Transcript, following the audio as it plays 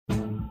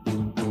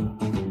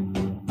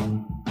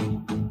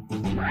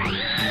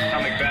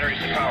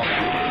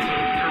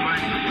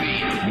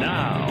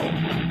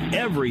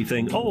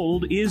Everything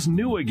old is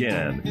new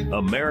again.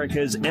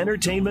 America's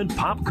entertainment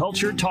pop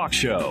culture talk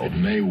show. It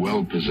may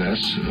well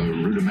possess a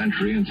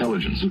rudimentary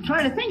intelligence. I'm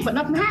trying to think, but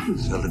nothing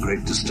happens. Felt a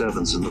great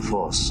disturbance in the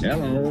force.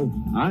 Hello,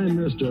 I'm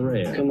Mr.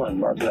 Red. Come on,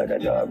 bark like a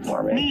dog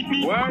for me.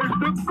 Where's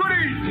the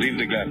goodies? Leave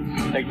the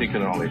gun.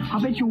 Technical knowledge.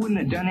 I bet you wouldn't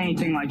have done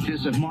anything like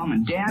this if Mom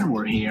and Dad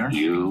were here.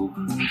 You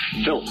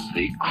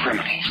filthy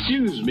criminal.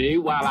 Excuse me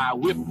while I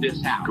whip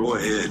this out. Go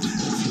ahead.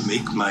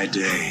 Make my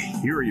day.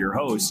 Here are your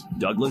hosts,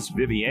 Douglas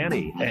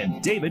Viviani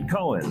and David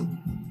Cohen.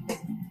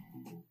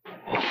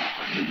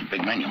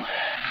 Big menu.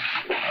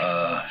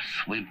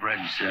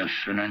 Sweetbreads,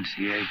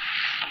 financier.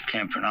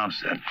 Can't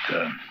pronounce that.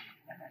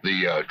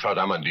 The trout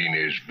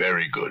amandine is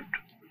very good.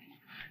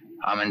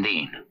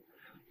 Amandine.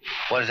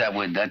 What is that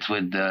with? That's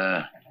with,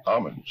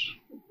 Almonds.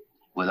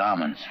 with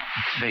almonds.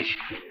 Fish.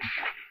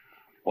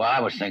 Well,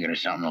 I was thinking of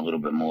something a little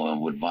bit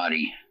more with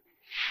body.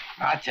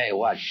 I'll tell you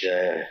what, if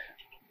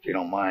you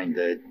don't mind,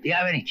 do you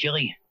have any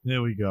chili?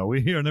 There we go.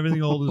 We're here and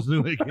everything old is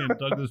new again.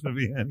 Douglas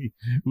Viviani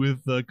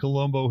with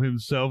Columbo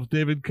himself.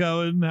 David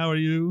Cohen, how are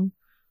you?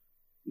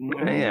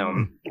 I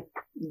am.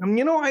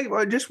 You know,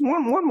 I just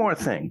one more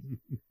thing.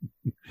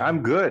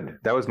 I'm good.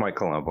 That was my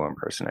Columbo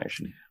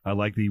impersonation. I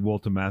like the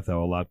Walter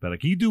Matthau a lot better.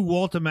 Can you do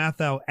Walter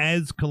Matthau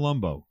as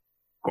Columbo?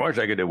 Of course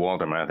I could do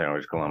Walter Matthau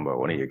as Columbo.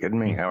 What, are you kidding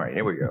me? All right,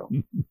 here we go.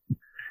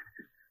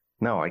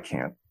 No, I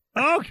can't.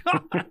 Oh,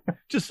 God.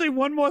 Just say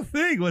one more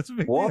thing. Let's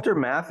make Walter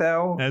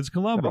Matthau as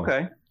Columbo.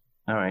 Okay.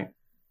 All right.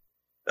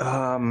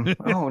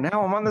 Oh,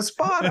 now I'm on the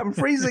spot. I'm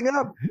freezing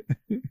up.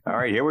 All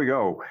right, here we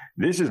go.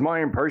 This is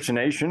my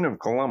impersonation of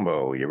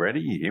Columbo. You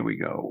ready? Here we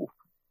go.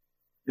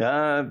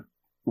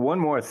 One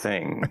more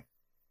thing.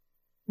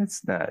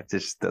 It's not. It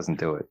just doesn't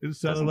do it. It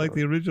sounded like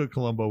the original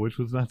Columbo, which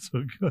was not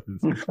so good.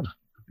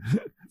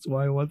 That's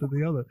why I wanted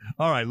the other.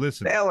 All right,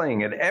 listen.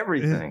 Failing at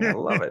everything. I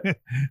love it.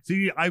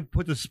 See, I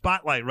put the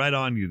spotlight right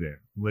on you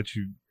there. Let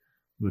you.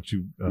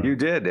 You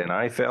did, and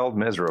I failed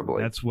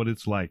miserably. That's what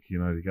it's like. You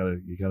know,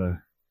 you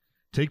gotta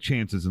take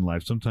chances in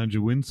life. Sometimes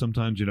you win,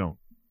 sometimes you don't.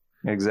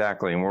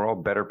 Exactly, and we're all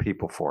better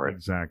people for it.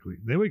 Exactly.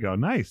 There we go.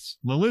 Nice.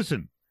 Well,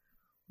 listen.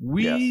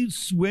 We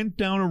went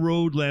down a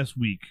road last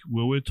week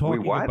where we're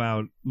talking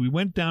about. We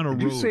went down a road.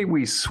 Did you say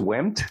we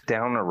swam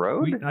down a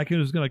road? I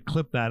was going to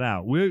clip that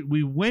out.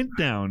 We went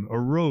down a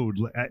road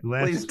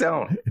last. Please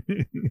don't.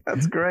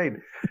 That's great.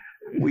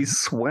 We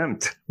swam.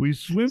 We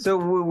swam. So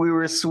we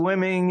were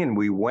swimming, and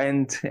we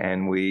went,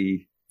 and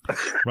we.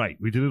 Right,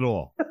 we did it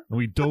all. And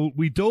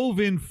we dove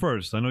in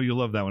first. I know you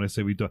love that when I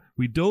say we dove.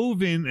 We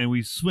dove in and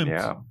we swam.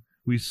 Yeah.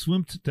 We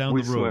swam down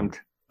the road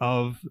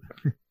of.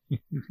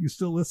 You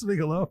still listening?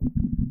 Hello?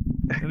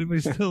 Anybody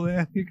still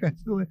there? You guys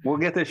still there? We'll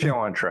get the show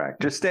on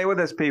track. Just stay with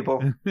us,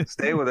 people.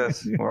 Stay with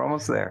us. We're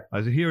almost there.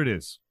 I said, here it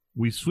is.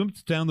 We swam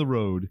down the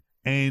road,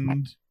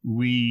 and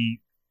we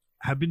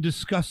have been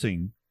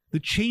discussing the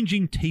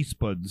changing taste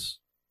buds,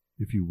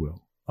 if you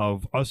will,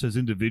 of us as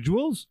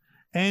individuals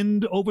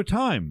and over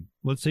time,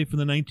 let's say from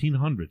the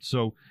 1900s.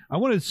 So I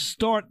want to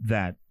start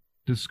that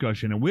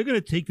discussion, and we're going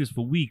to take this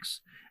for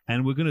weeks,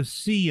 and we're going to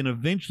see and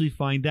eventually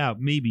find out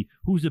maybe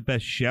who's the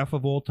best chef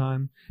of all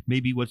time,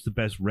 maybe what's the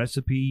best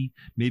recipe,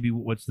 maybe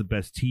what's the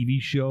best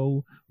TV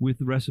show with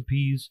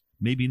recipes,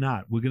 maybe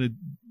not. We're going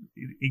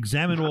to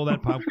examine all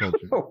that pop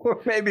culture.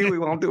 Maybe we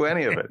won't do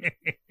any of it.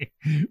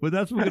 But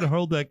that's when we're going to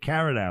hold that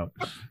carrot out.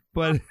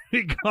 But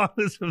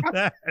regardless of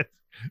that,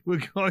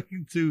 we're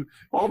going to...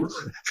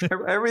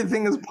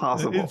 Everything is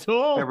possible. It's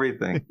all...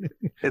 Everything.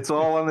 It's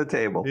all on the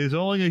table. It's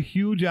all in a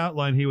huge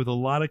outline here with a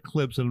lot of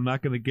clips that I'm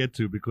not going to get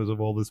to because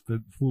of all this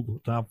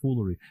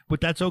tomfoolery.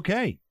 But that's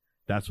okay.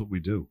 That's what we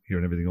do here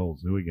in Everything Old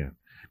is New Again.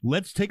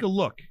 Let's take a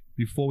look,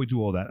 before we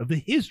do all that, of the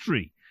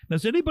history. Now,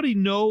 does anybody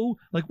know,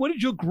 like, what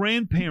did your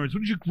grandparents,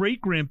 what did your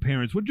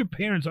great-grandparents, what did your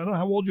parents, I don't know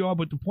how old you are,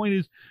 but the point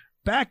is,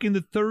 back in the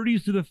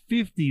 30s to the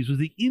 50s was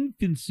the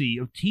infancy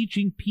of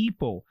teaching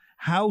people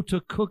how to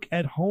cook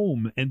at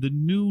home and the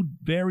new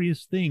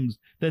various things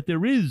that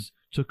there is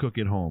to cook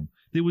at home.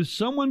 There was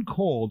someone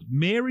called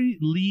Mary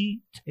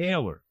Lee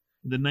Taylor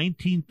in the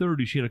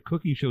 1930s. She had a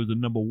cooking show, the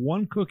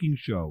 #1 cooking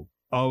show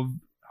of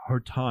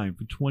her time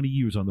for 20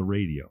 years on the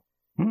radio.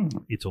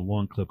 It's a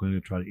long clip. I'm going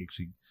to try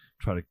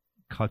to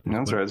cut this.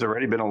 That's right. It's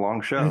already been a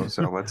long show,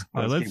 so let's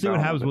see what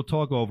happens. We'll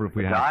talk over if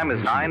we have. Time is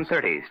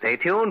 9:30. Stay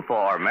tuned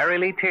for Mary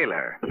Lee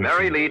Taylor.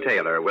 Mary Lee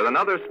Taylor with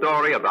another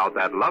story about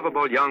that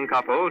lovable young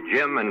couple,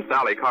 Jim and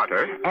Sally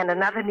Carter. And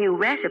another new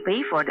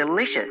recipe for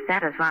delicious,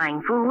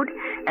 satisfying food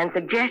and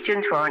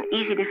suggestions for an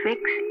easy-to-fix,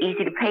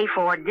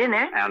 easy-to-pay-for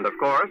dinner. And, of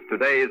course,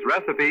 today's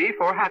recipe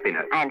for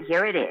happiness. And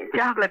here it is.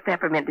 Chocolate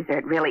peppermint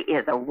dessert really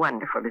is a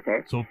wonderful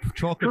dessert. So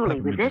chocolate Truly,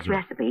 peppermint with this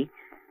dessert. recipe,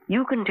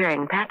 you can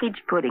turn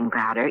packaged pudding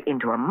powder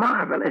into a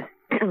marvelous,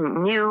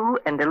 new,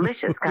 and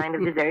delicious kind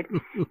of dessert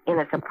in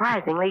a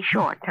surprisingly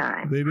short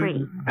time.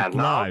 Free. And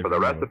now for the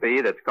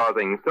recipe that's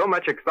causing so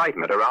much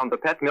excitement around the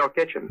Pet Milk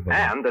Kitchen,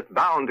 and that's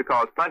bound to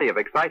cause plenty of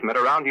excitement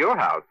around your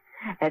house.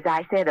 As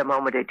I said a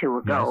moment or two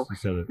ago, Yes, you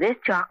said it. this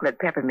chocolate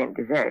peppermint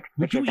dessert,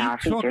 Would which you is our eat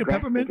chocolate featured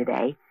recipe peppermint?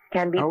 today,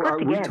 can be put are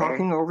together we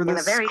talking over this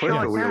in a very clip?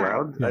 short Are we time.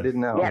 allowed? I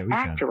didn't know. Yet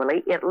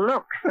actually, it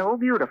looks so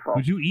beautiful.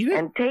 Would you eat it?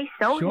 And tastes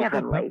so Chocolate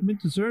heavenly.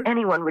 peppermint dessert?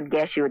 Anyone would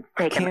guess you would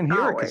take I an can't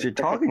hear it hour because you're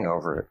to talking fix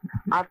over it.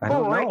 Of I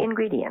don't 4 know.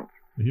 ingredients.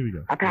 Here we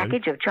go. A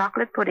package of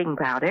chocolate pudding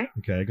powder,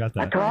 Okay, I got a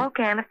that. tall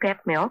can of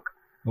pep milk,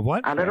 Of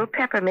what? a little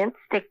peppermint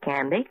stick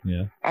candy,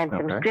 Yeah. and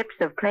some Okay. strips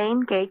of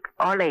plain cake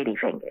or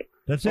ladyfinger.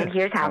 That's And it.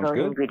 here's how Sounds those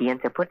good.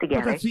 ingredients are put But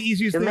together that's the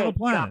easiest to thing on make the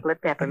planet. chocolate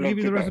I peppermint gave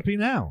you the dessert. recipe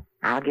now.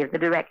 I'll give the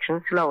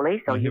directions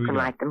slowly so Here you we can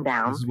go. write them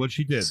down. This is what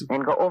she did.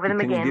 Then go over them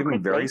Can you again give them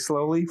quickly very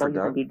slowly so for you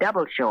can Doug? be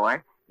double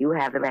sure you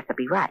have the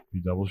recipe right. Be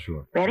double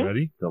sure. Ready?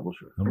 Ready? Double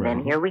sure. I'm And ready.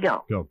 then here we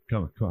go. Go.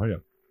 Come on. Hurry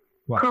up.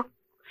 What? Cook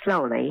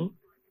slowly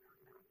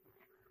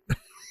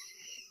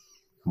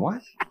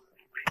What?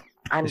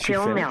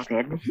 until finished?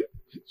 melted.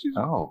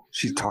 Oh,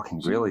 she's talking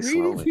She's really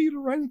waiting slowly. for you to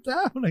write it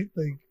down, I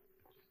think.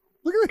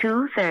 Look at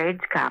 2/3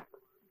 cup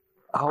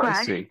Oh, I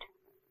crushed see.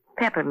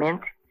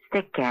 peppermint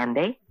stick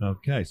candy.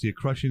 Okay, so you're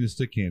crushing the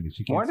stick candy.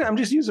 She can't Why? I'm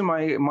just using my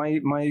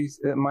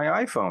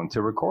iPhone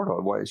to record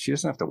all. Why? She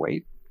doesn't have to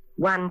wait.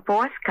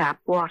 1/4 cup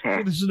water.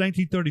 Oh, this is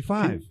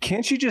 1935.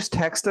 Can't you just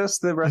text us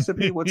the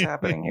recipe? What's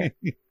happening here?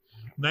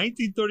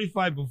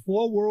 1935,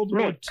 before World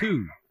War Mix.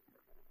 II.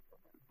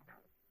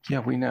 Yeah,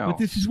 we know. But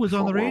this was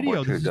on the Before World radio.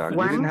 War This II, is Doug. We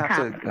 1 didn't cup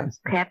have to.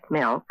 pep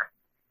milk.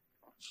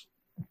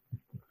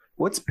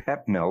 What's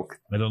pep milk?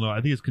 I don't know.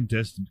 I think it's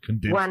condensed.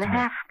 1/2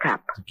 milk.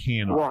 cup It's a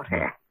can of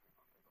water.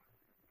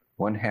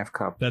 1/2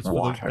 cup That's for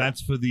water.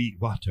 that's for the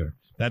water.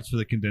 That's for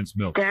the condensed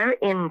milk. Stir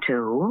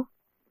into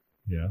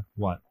Yeah.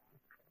 What?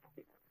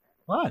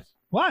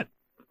 What?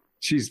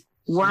 She's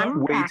one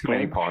way too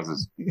many package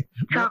pauses.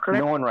 chocolate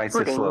No one writes this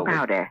pudding slowly.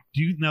 powder.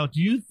 Do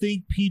you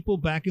think people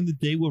back in the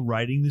day were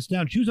writing this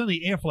down? She was on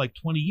the air for like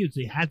 20 years.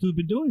 They had to have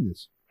been doing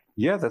this.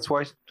 Yeah, that's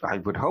why I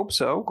would hope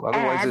so.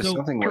 Otherwise, Add there's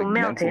something to like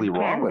melted mentally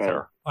wrong with candy.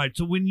 her. All right.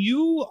 So when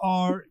you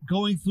are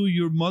going through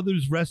your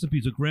mother's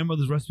recipes or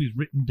grandmother's recipes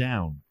written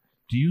down,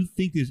 do you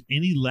think there's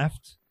any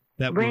left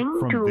that Bring were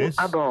from to this?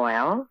 a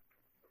boil.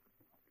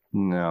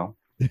 No.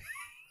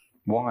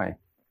 Why?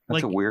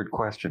 That's Like- a weird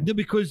question. Yeah,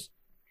 because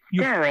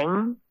you.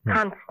 Stirring Right.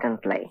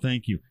 constantly.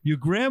 Thank you. Your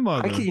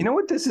grandmother. You know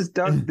what this is,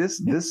 Doug? This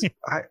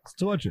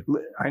Torture.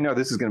 I know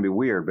this is going to be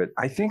weird, but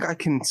I think I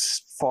can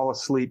fall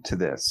asleep to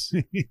this.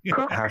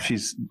 Cook How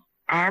she's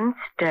and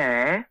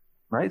stir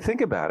right.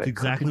 Think about it. It's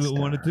exactly Cook what and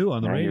we want to stir. do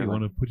on the Now radio. you're We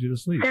want to put you to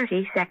sleep.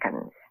 30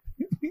 seconds.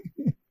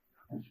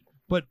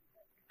 But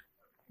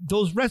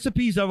those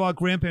recipes of our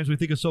grandparents we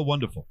think are so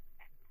wonderful.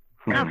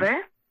 Cover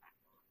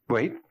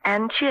Wait.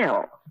 and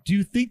chill. Do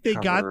you think they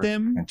got Cover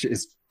them? and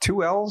is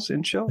 2 L's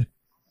in chill?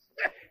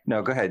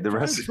 No, go ahead. The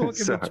rest I'm talking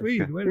sorry.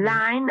 between. Wait a minute.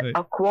 Line Wait.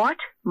 a quart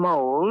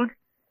mold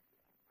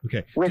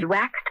Okay. with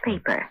waxed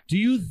paper. Do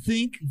you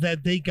think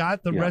that they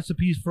got the Yeah.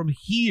 recipes from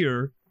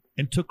here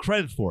and took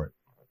credit for it?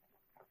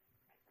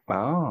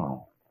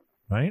 Oh,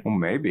 Right? well,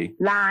 maybe.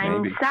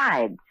 Line Maybe.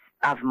 sides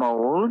of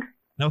mold.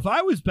 Now, if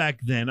I was back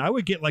then, I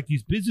would get like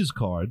these business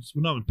cards.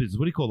 Well, not business.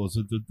 What do you call those?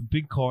 The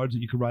big cards that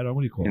you can write on.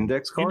 What do you call them?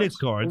 Index cards. Index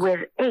cards.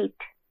 with 8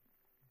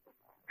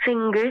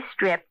 finger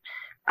strips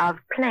of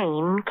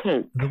plain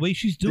cake. The way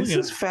she's doing This it.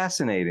 is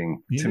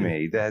fascinating Yeah. to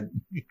me that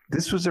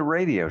this was a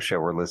radio show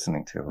we're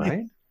listening to,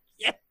 right?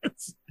 Yes.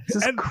 This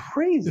is And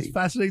crazy. It's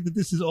fascinating that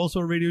this is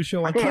also a radio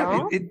show on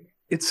Still, TV.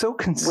 It's so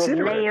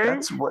considerate. layers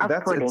That's what. of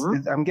That's.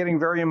 pudding. I'm getting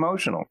very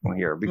emotional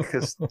here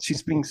because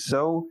she's being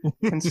so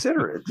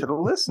considerate to the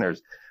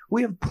listeners.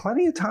 We have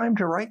plenty of time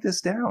to write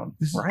this down,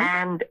 right?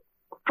 And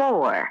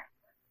 4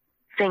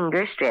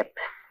 finger strips.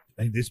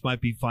 And this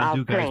might be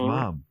Fondue Guy's plain.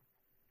 mom.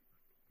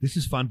 This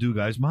is Fondue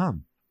Guy's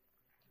mom.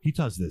 He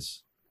does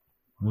this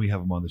when we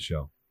have him on the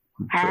show.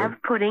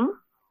 Have pudding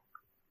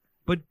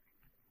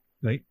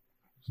Right?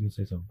 I was going to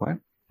say something. What?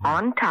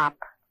 on top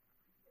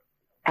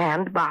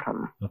and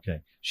bottom.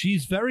 Okay.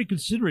 She's very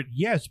considerate,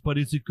 yes, but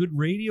is it good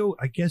radio?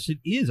 I guess it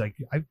is. I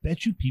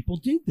bet you people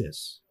did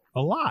this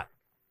a lot.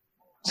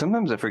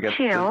 Sometimes I forget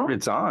Chill. that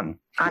it's on.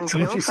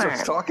 Until When she starts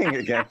firm. talking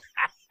again.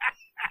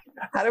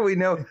 How do we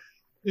know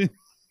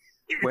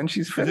when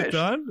she's Is finished? it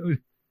done?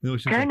 No,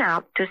 she's Turn like,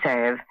 out to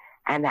serve,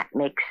 and that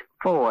makes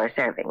 4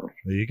 servings.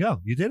 there you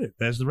go. You did it.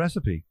 There's the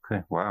recipe.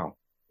 Okay, wow.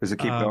 Does it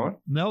keep going?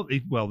 No,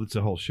 well, it's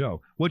a whole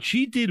show. What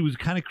she did was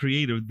kind of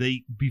creative.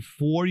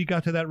 Before you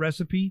got to that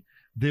recipe,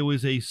 there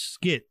was a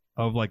skit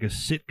of like a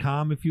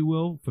sitcom, if you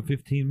will, for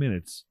 15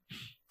 minutes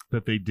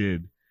that they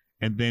did.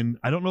 And then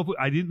I don't know if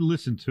I didn't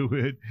listen to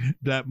it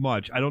that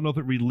much. I don't know if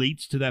it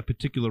relates to that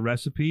particular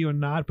recipe or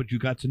not, but you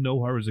got to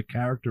know her as a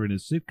character in a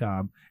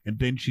sitcom, and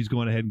then she's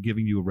going ahead and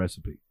giving you a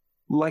recipe.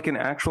 Like an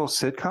actual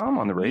sitcom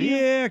on the radio?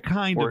 Yeah,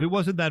 kind Or- of. It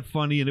wasn't that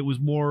funny, and it was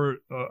more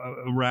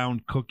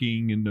around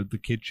cooking and the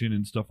kitchen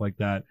and stuff like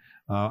that.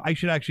 I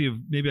should actually have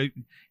it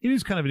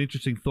is kind of an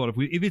interesting thought.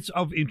 If it's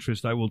of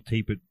interest, I will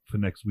tape it for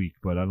next week.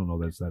 But I don't know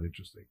that's that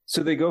interesting.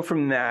 So they go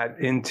from that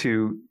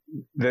into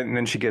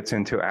then she gets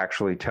into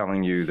actually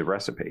telling you the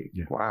recipe.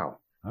 Yeah. Wow.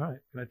 All right,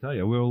 can I tell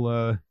you? We'll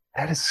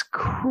That is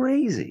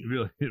crazy.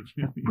 really, It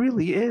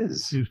really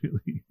is. it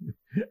really.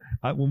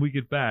 When we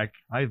get back,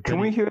 Can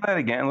we hear that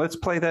again? Let's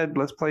play that.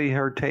 Let's play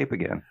her tape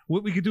again.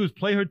 What we could do is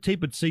play her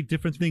tape but say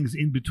different things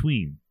in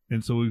between.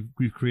 And so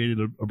we've created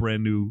a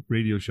brand new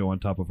radio show on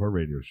top of her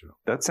radio show.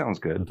 That sounds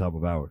good. On top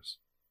of ours.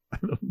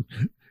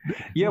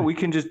 Yeah, we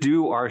can just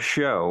do our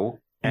show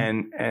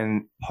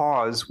and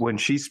pause when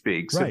she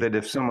speaks, so that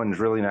if someone's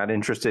really not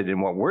interested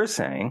in what we're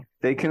saying,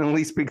 they can at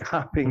least be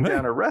copying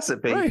down a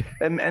recipe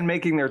and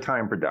making their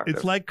time productive.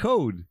 It's like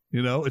code,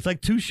 It's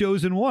like 2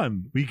 shows in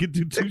one. We could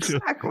do 2 shows.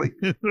 Exactly.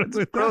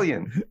 It's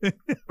brilliant.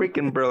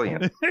 Freaking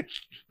brilliant.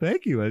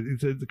 Thank you.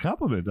 It's a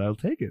compliment. I'll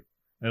take it.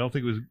 I don't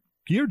think it was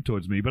geared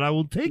towards me, but I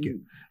will take it.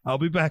 I'll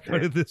be back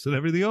on this and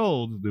everything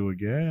old. Do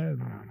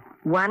again.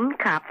 1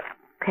 cup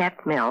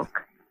pet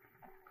milk.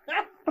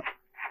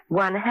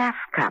 1/2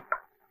 cup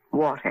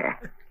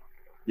water.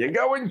 You're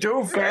going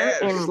too fast.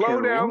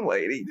 Slow down,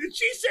 lady. Did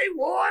she say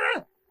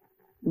water?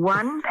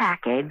 1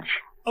 package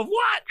of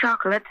what?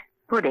 Chocolate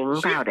pudding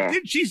powder.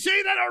 Did she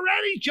say that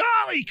already?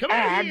 Charlie, come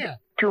Add here.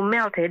 to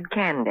melted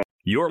candy.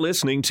 You're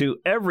listening to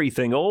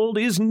Everything Old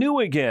is New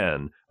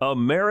Again,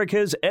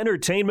 America's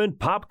entertainment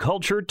pop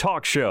culture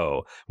talk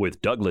show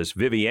with Douglas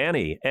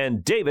Viviani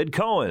and David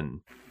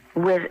Cohen.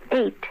 With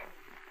 8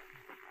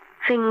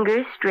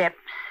 finger strips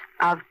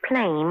of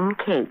plain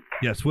cake.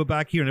 Yes, we're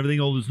back here and Everything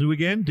Old is New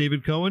Again.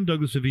 David Cohen,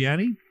 Douglas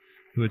Viviani.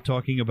 We're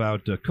talking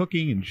about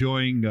cooking,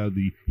 enjoying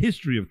the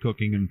history of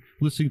cooking, and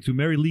listening to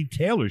Mary Lee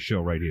Taylor's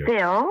show right here.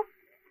 Fill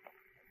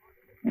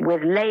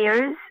with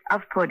layers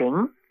of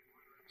pudding.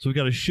 So we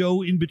got a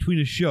show in between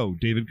a show.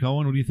 David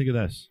Cohen, what do you think of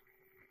this?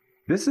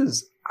 This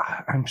is,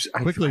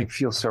 I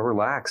feel so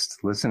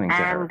relaxed listening to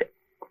her. And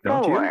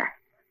Don't 4 you?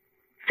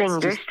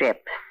 finger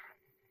strips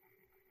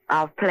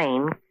of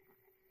plain.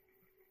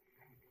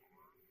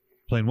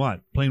 Plain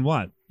what? Plain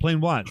what?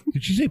 Plain what?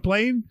 Did she say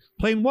plain?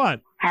 Plain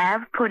what?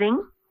 Have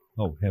pudding.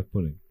 Oh, half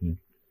pudding. Yeah.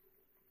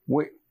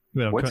 Wait,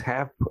 what's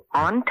half?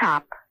 On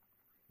top.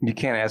 You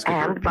can't ask her to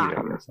and repeat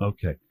bottom. it.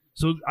 Okay.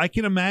 So I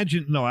can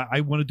imagine,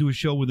 I want to do a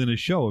show within a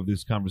show of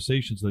this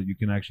conversation so that you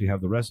can actually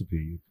have the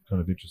recipe. It's kind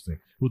of interesting.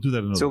 We'll do that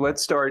another So time.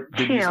 let's start.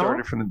 Did you start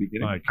it from the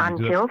beginning? All right, can you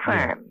do Until that?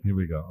 Yeah, firm. here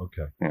we go.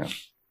 Okay. Yeah.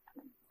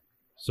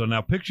 So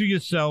now picture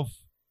yourself.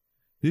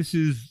 This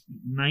is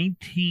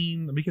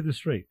 19, let me get this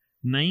straight.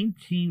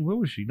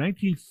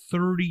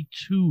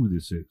 1932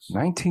 this is.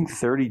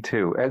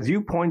 1932. As you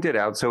pointed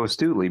out so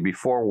astutely,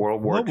 before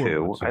World War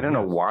II. I don't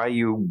know why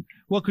you...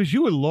 Well, because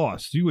you were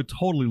lost. You were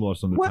totally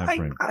lost on the time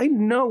frame. I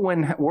know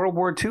when World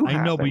War II happened.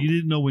 I know, but you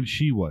didn't know when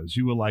she was.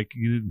 You were like,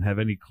 you didn't have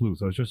any clue.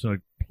 So I was just going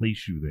to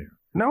place you there.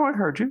 No, I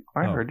heard you.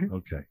 I heard you.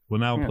 Okay.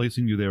 Well, now I'm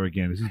placing you there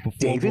again. This is before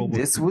David, World War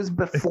this was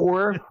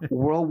before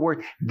World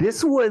War...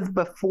 This was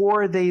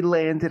before they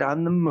landed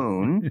on the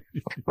moon,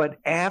 but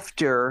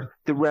after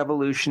the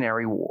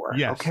Revolutionary War.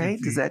 Yes, okay?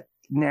 indeed. Does that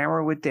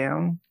narrow it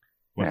down?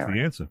 What's the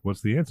answer?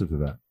 What's the answer to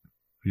that?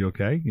 You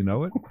okay? You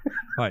know it? All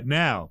right,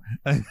 now.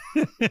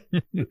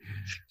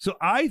 So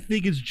I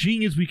think it's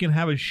genius we can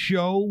have a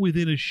show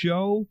within a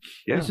show.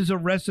 Yeah. This is a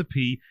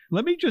recipe.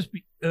 Let me just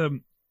be...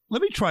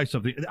 let me try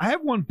something. I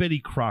have one Betty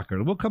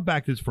Crocker. We'll come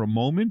back to this for a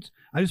moment.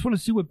 I just want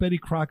to see what Betty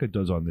Crocker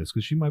does on this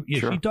because she might. Yeah,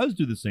 Sure. she does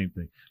do the same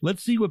thing.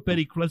 Let's see what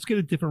Betty. Let's get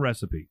a different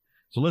recipe.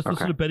 So let's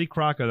listen to Betty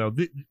Crocker. Now,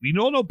 we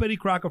all know Betty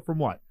Crocker from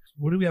what?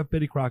 What do we have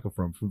Betty Crocker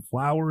from? From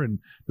flour and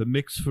the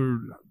mix for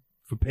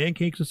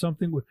pancakes or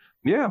something?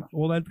 Yeah.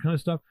 All that kind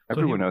of stuff.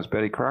 Everyone knows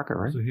Betty Crocker,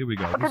 right? So here we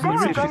go. Let's see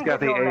if she's got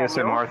the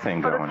ASMR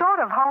thing For the going. sort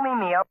of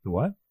homey meal. The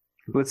what?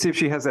 Let's see if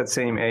she has that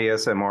same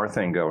ASMR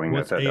thing going.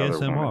 What's that other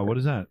ASMR? woman. What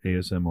is that?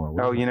 ASMR.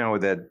 What Oh, is you know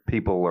that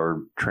people are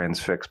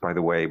transfixed by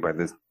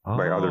other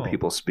Oh.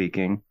 people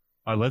speaking.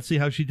 Let's see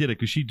how she did it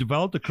because she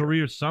developed a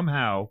career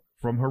somehow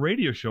from her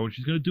radio show, and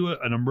she's going to do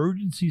an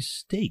emergency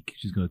steak.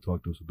 She's going to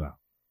talk to us about.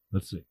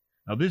 Let's see.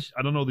 Now this,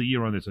 I don't know the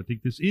year on this. I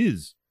think this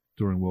is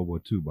during World War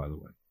II, by the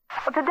way.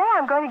 Well, today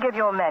I'm going to give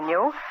you a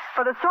menu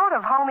for the sort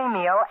of homey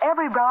meal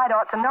every bride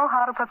ought to know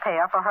how to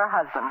prepare for her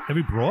husband. Every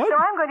broad? So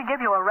I'm going to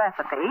give you a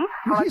recipe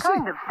for a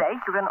kind of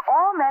steak you can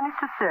all manage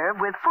to serve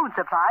with food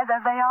supplies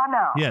as they are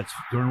now. Yeah, it's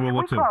during World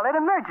War We II. call it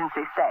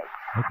emergency steak.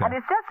 Okay. And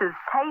it's just as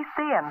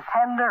tasty and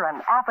tender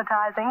and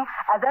appetizing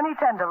as any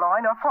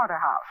tenderloin or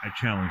porterhouse. I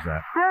challenge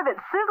that. Serve it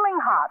sizzling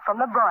hot from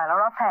the broiler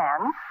or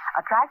pan,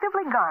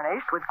 attractively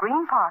garnished with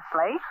green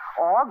parsley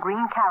or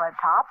green carrot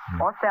tops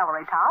or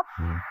celery tops,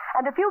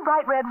 and a few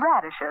bright red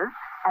radishes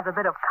as a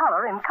bit of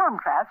color in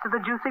contrast to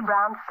the juicy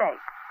brown steak.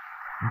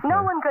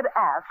 No one could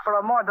ask for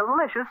a more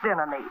delicious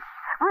dinner meat.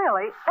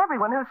 Really,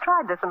 everyone who's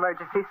tried this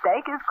emergency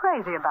steak is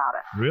crazy about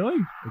it. Really?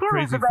 Here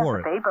is Crazy the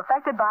for recipe it.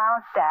 perfected by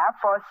our staff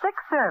for 6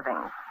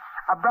 servings.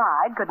 A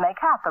bride could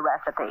make half the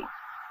recipe.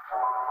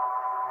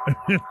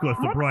 Of course,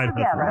 the Mix bride has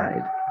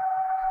together.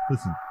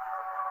 Listen,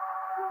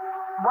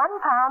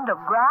 1 pound of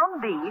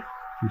ground beef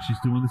she's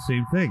doing the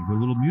same thing with a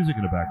little music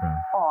in the background.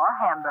 or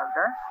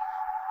hamburger,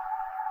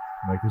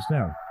 Write this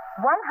down.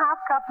 1/2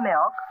 cup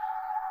milk,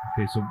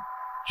 Okay, so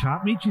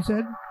chopped meat, she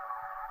said?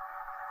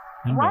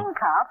 And 1 milk.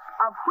 cup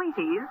of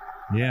Wheaties,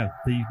 Yeah,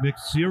 they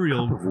mix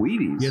cereal. Cup of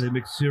Wheaties? Yeah, they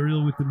mix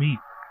cereal with the meat.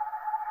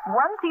 1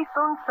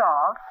 teaspoon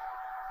salt,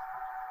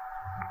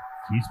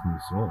 Teaspoon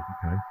of salt,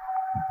 okay.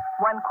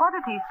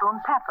 1/4 teaspoon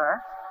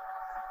pepper.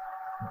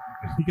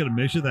 You got to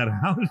measure that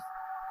out. And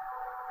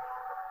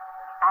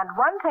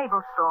 1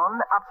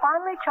 tablespoon of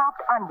finely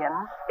chopped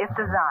onion, if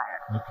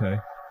desired. Okay.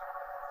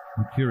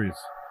 I'm curious.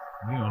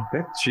 Hang on.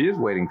 She is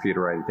waiting for you to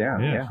write it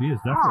down. Yeah, she is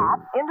definitely. Chop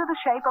into the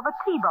shape of a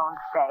T-bone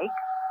steak.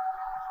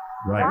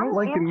 Right. I don't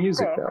like the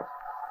music, thick, though.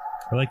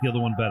 I like the other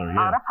one better, On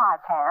yeah. a pie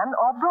pan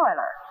or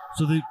broiler.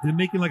 So they're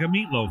making like a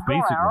meatloaf,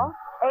 basically. Boil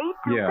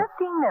 8 to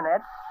 15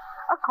 minutes,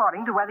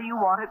 according to whether you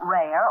want it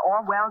rare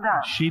or well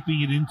done.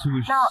 Shaping it into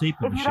a Now, shape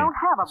of if a you shape. don't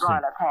have a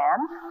broiler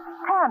pan,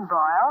 pan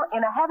broil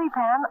in a heavy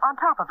pan on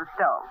top of the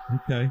stove.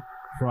 Okay.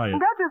 Fry it.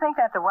 Don't you think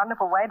that's a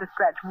wonderful way to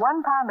stretch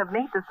 1 pound of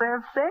meat to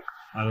serve 6?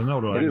 I don't know.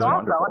 It's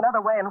also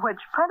another way in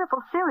which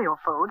plentiful cereal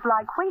foods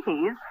like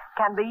Wheaties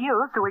can be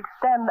used to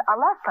extend a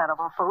less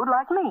plentiful food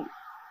like meat.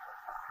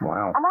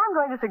 Wow. And I'm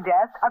going to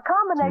suggest a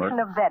combination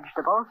of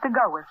vegetables to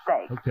go with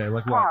steak. Okay,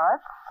 like what?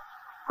 Carrots,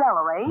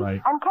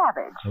 celery, and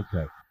cabbage.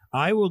 Okay.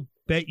 I would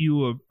bet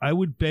you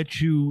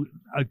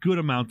a good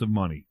amount of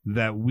money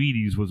that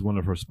Wheaties was one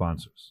of her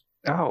sponsors.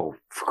 Oh,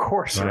 of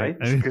course, right?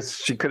 Because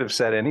she could have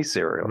said any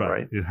cereal,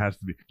 right? It has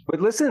to be. But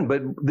listen,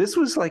 this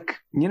was like,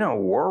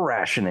 war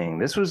rationing.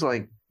 This was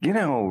like,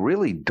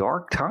 really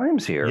dark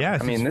times here.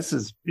 Yes. I mean,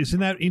 isn't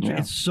that interesting?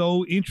 It's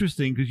so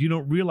interesting because you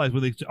don't realize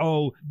when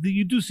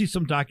you do see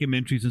some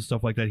documentaries and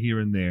stuff like that here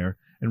and there,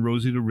 and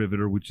Rosie the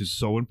Riveter, which is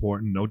so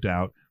important, no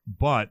doubt.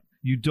 But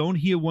you don't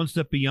hear one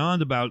step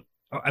beyond about,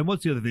 and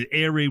what's the other thing?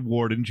 Air raid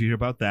wardens, you hear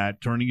about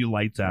that, turning your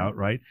lights out,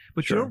 right?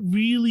 But you don't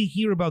really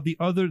hear about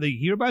they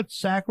hear about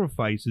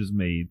sacrifices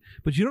made,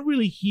 but you don't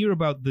really hear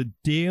about the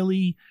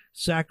daily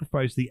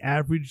sacrifice the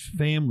average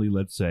family,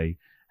 let's say,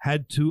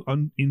 had to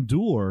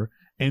endure.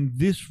 And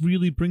this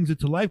really brings it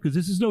to life because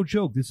this is no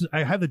joke.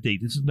 I have the date.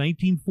 This is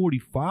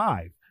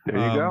 1945. There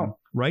you go.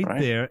 Right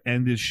there.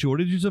 And there's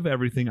shortages of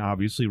everything,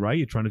 obviously, right?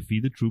 You're trying to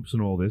feed the troops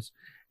and all this.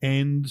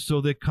 And so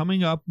they're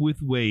coming up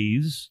with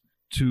ways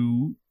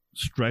to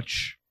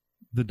stretch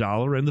the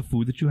dollar and the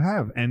food that you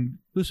have. And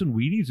listen,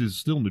 Wheaties is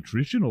still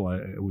nutritional,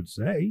 I would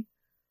say.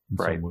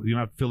 Right. You're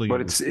not filling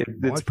but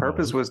it. But its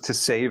purpose was to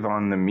save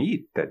on the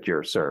meat that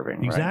you're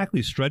serving.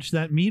 Exactly. Right? Stretch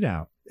that meat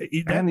out.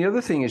 And the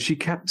other thing is she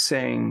kept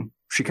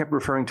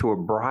referring to a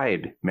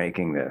bride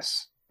making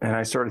this. And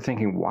I started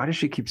thinking, why does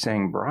she keep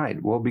saying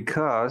bride? Well,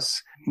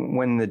 because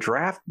when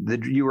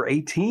you were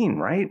 18,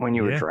 right? When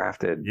you were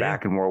drafted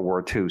back in World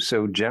War II.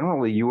 So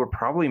generally you were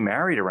probably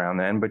married around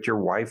then, but your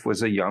wife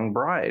was a young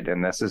bride.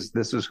 And this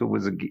is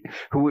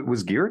who it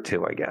was geared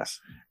to, I guess.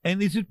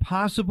 And is it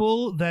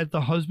possible that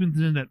the husband's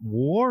in at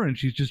war and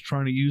she's just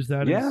trying to use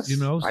that as,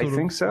 I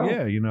think so.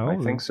 Yeah, I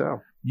think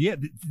so. Yeah.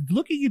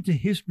 Looking into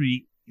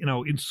history,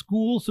 in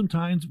school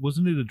sometimes,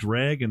 wasn't it a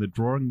drag and the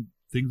drawing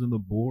things on the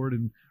board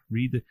and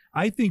read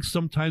I think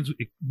sometimes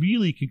it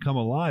really can come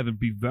alive and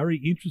be very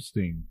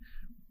interesting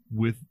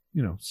with,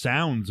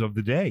 sounds of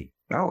the day.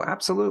 Oh,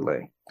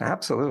 absolutely.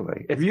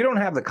 Absolutely. If you don't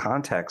have the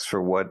context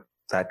for what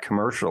that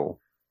commercial,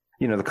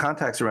 the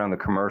context around the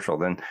commercial,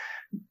 then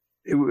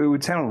it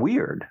would sound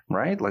weird,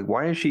 right? Like,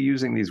 why is she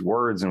using these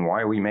words and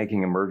why are we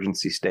making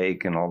emergency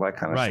steak and all that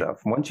kind of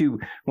stuff? Once you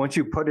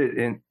put it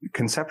in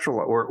conceptual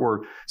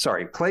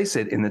place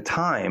it in the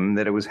time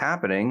that it was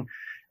happening,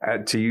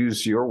 to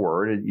use your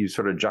word, you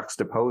sort of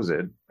juxtapose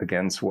it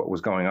against what was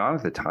going on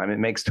at the time. It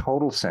makes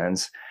total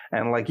sense.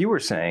 And like you were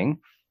saying,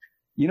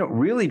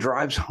 really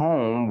drives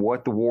home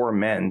what the war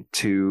meant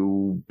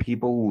to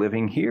people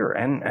living here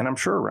and I'm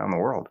sure around the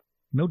world.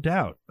 No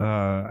doubt.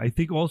 I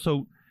think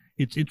also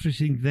it's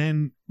interesting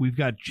then we've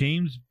got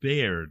James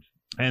Beard.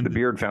 And the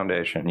Beard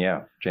Foundation.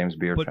 Yeah, James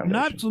Beard Foundation. But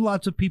not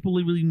lots of people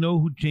really know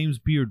who James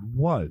Beard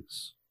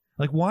was.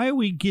 Like, why are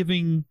we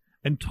giving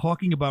and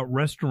talking about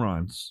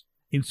restaurants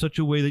in such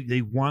a way that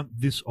they want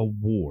this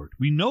award?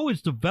 We know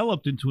it's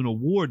developed into an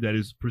award that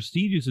is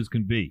prestigious as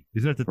can be.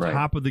 Is that the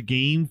top of the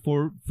game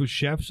for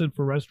chefs and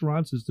for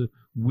restaurants is to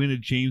win a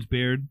James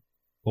Beard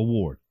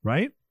award,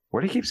 right? Why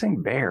do you keep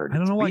saying Baird? I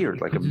don't know.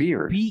 Beard, like a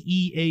beard.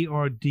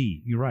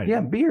 B-E-A-R-D. You're right. Yeah,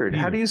 beard.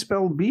 How do you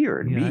spell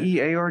beard? Yeah,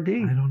 B-E-A-R-D.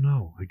 I don't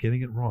know. I'm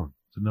getting it wrong.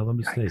 It's another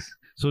mistake. Yikes.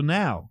 So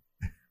now,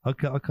 I'll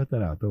cut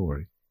that out. Don't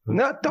worry.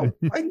 No, don't.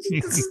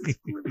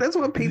 That's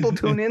what people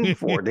tune in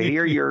for, to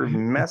hear your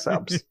mess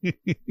ups.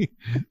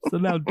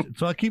 So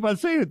I'll keep on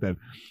saying it then.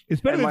 It's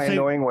better than my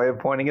annoying way of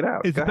pointing it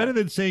out. It's better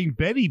than saying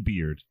Betty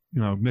Beard.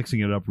 Mixing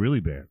it up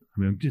really bad.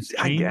 I mean,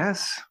 I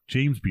guess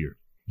James Beard.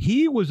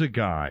 He was a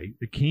guy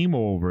that came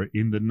over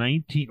in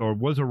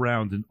was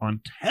around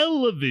on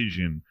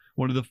television,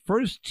 one of the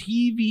first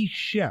TV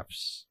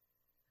chefs.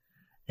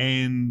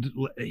 And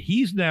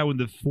he's now in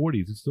the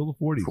 40s. It's still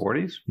the 40s.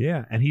 40s?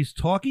 Yeah. And he's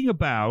talking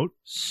about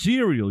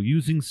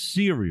using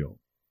cereal,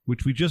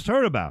 which we just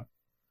heard about.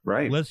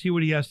 Right. Let's hear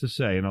what he has to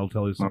say, and I'll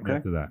tell you something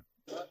after that.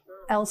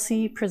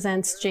 Elsie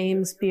presents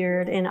James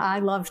Beard in I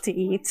Love to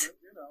Eat.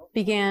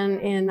 Began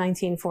in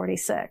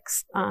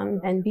 1946 on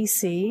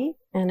NBC,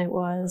 and it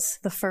was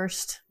the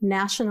first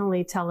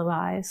nationally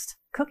televised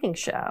cooking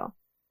show.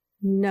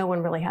 No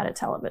one really had a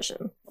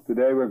television.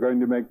 Today we're going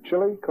to make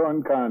chili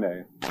con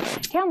carne.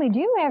 Tell me, do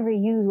you ever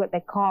use what they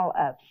call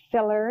a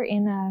filler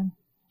in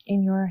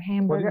your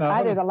hamburger,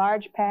 either the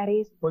large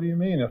patties? What do you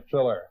mean, a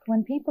filler?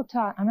 When people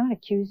talk, I'm not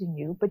accusing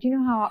you, but you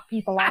know how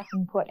people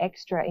often put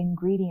extra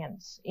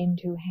ingredients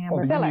into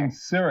hamburger? Oh, you mean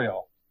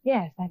cereal?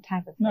 Yes, that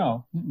type of thing.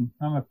 No,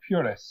 I'm a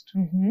purist.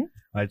 Mm-hmm. All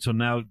right, so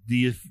now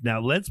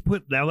let's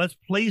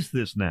place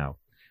this now.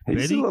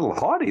 He's a little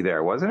haughty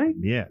there, wasn't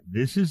he? Yeah,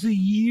 this is a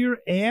year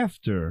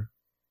after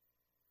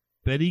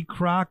Betty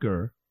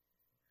Crocker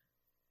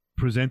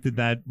presented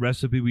that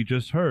recipe we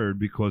just heard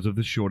because of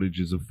the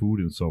shortages of food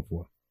and so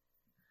forth.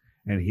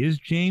 And here's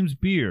James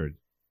Beard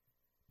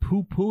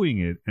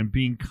poo-pooing it and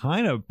being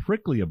kind of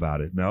prickly about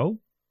it, no?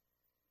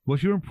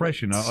 What's your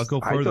impression? I'll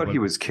go further. I thought he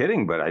was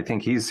kidding, but I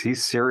think he's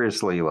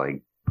seriously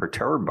like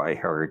perturbed by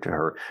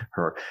her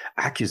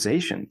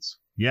accusations.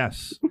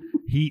 Yes.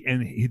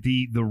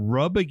 The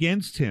rub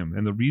against him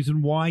and the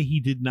reason why he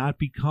did not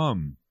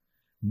become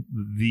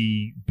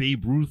the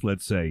Babe Ruth,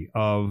 let's say,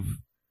 of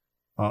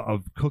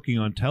cooking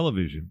on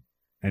television,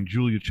 and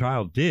Julia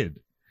Child did,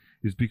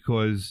 is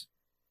because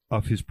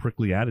of his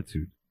prickly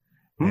attitude.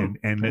 And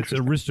it's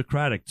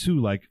aristocratic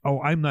too. Like,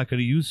 oh, I'm not going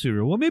to use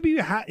cereal. Well, maybe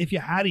if you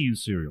had to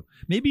use cereal,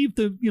 maybe if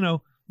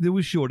there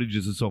was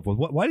shortages and so forth.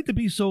 Why did they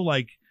be so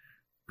like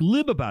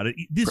glib about it?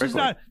 This is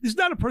not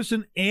a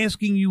person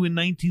asking you in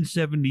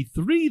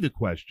 1973 the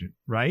question,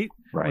 right?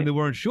 Right. When there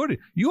weren't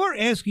shortages. You're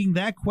asking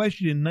that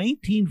question in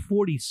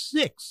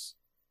 1946.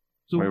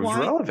 So it was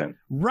relevant.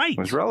 Right. It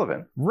was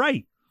relevant.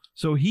 Right.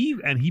 So he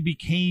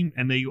became,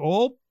 and they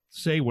all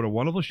say what a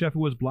wonderful chef he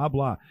was, blah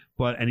blah.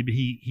 But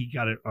he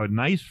got a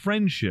nice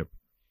friendship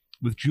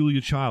with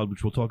Julia Child,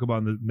 which we'll talk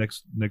about in the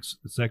next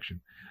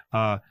section.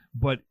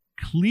 But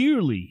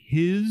clearly,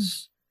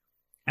 his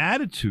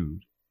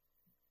attitude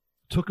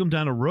took him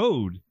down a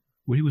road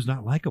where he was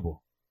not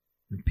likable.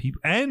 And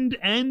people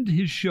and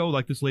his show,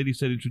 like this lady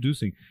said,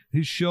 introducing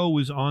his show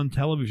was on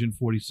television,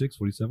 46,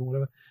 47,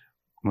 whatever.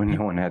 When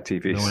no one had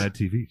TV. No one had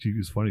TV. She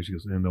was funny. She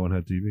goes, and no one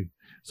had TV.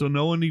 So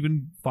no one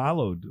even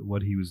followed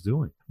what he was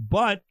doing.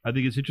 But I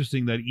think it's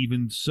interesting that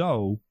even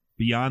so,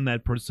 beyond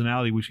that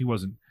personality, which he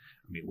wasn't,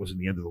 I mean, it wasn't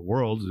the end of the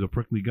world. He's a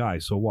prickly guy.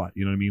 So what?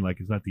 You know what I mean? Like,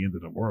 it's not the end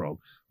of the world.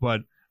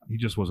 But he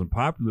just wasn't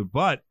popular.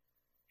 But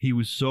he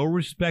was so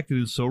respected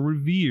and so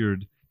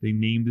revered, they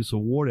named this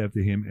award after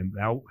him. And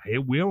now, hey,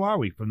 where are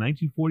we? From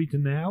 1940 to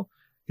now?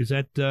 Is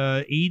that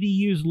 80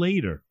 years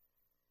later?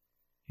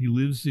 He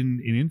lives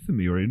in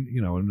infamy, or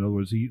in other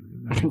words,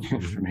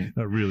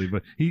 not really,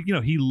 but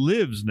he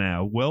lives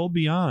now well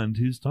beyond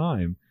his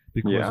time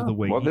because of the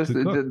way he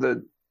could cook.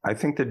 I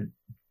think that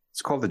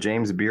it's called the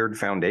James Beard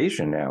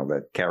Foundation now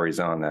that carries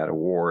on that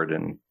award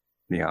and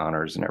the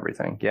honors and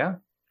everything. Yeah,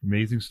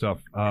 amazing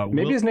stuff.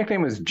 Maybe his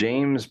nickname was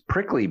James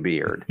Prickly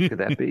Beard. Could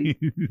that be?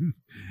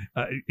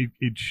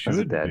 It should.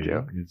 That's a dad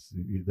joke.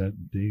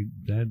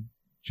 That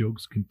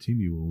jokes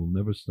continue and will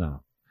never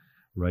stop.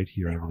 Right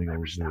here, Everything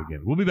Always New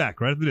Again. We'll be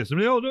back right after this.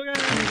 Everything Always New Again.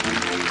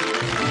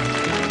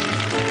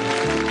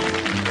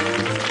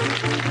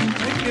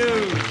 Thank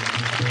you.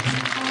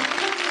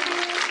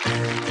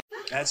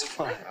 That's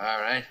fine.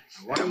 All right.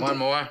 One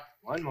more.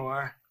 One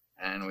more.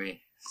 And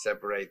we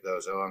separate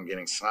those. Oh, I'm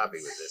getting sloppy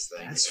with this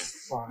thing.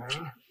 That's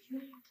fine.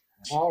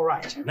 All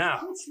right.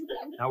 Now,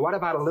 what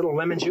about a little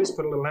lemon juice?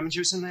 Put a little lemon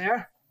juice in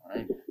there. All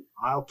right.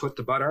 I'll put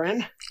the butter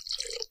in. A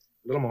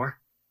little more.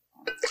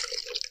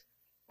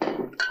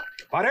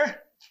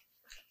 Butter.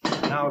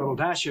 Now a little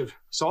dash of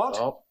salt.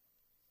 Oh.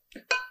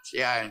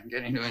 Yeah, I'm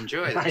getting to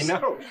enjoy this. I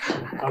know.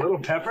 A little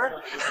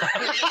pepper.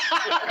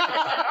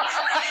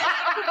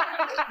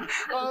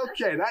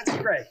 Okay, that's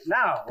great.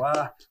 Now,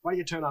 why don't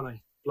you turn on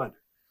the blender?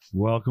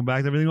 Welcome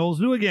back to Everything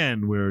Old's New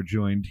Again. We're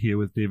joined here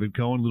with David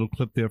Cohen. A little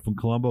clip there from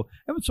Columbo.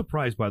 I'm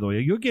surprised, by the way.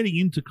 You're getting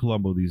into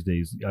Columbo these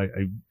days.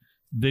 I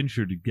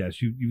venture to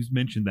guess. You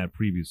mentioned that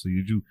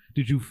previously.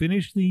 Did you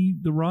finish the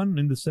run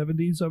in the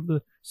 70s of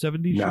the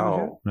 70s show?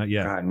 No, not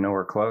yet. God,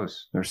 nowhere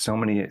close. There's so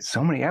many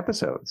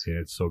episodes.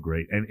 Yeah, it's so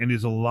great, and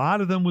there's a lot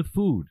of them with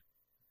food.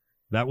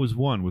 That was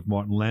one with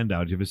Martin Landau.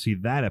 Did you ever see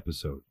that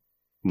episode?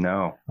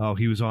 No. Oh,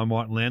 he was on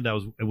Martin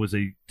Landau's. It was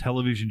a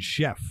television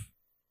chef.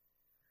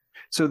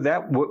 So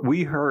that what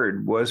we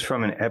heard was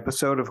from an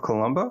episode of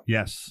Columbo?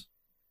 Yes.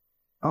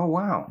 Oh,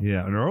 wow.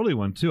 Yeah, an early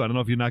one, too. I don't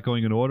know if you're not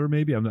going in order,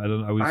 maybe. I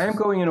am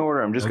going in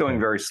order. I'm just going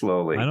very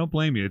slowly. I don't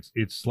blame you.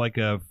 It's like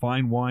a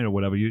fine wine or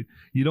whatever. You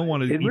don't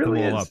want to eat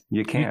really them all is. up.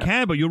 You can. You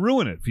can, but you'll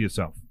ruin it for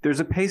yourself. There's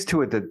a pace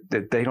to it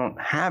that they don't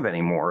have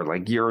anymore.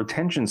 Like, your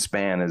attention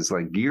span is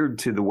like geared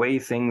to the way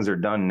things are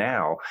done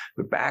now.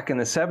 But back in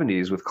the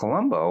 70s with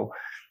Columbo,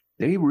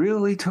 they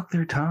really took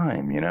their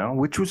time,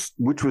 which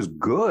was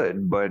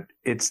good, but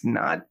it's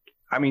not,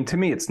 I mean, to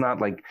me, it's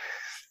not like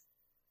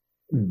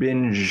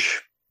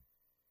binge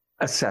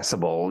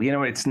accessible.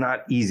 It's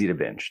not easy to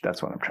binge.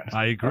 That's what I'm trying to say.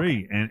 I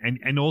agree. Okay.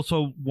 And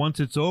also, once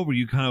it's over,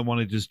 you kind of want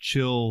to just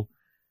chill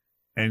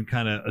and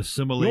kind of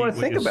assimilate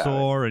what you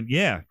saw. And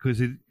yeah, because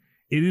it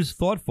is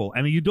thoughtful.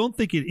 And you don't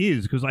think it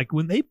is, because like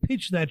when they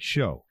pitched that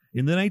show,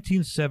 in the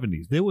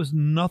 1970s. There was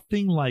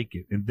nothing like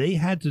it. And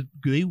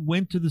they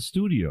went to the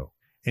studio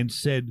and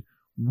said,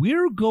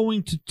 we're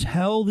going to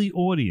tell the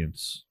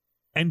audience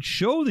and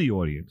show the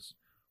audience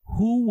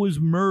who was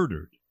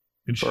murdered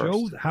and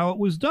show how it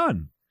was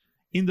done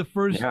in the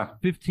first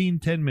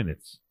 10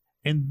 minutes.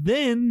 And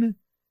then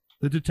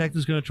the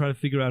detective's going to try to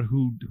figure out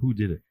who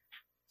did it.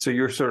 So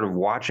you're sort of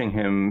watching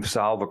him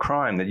solve a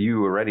crime that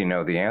you already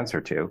know the answer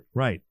to.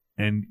 Right.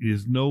 And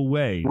there's no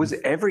way. Was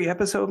every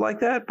episode like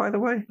that, by the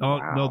way? Oh,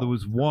 no, there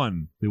was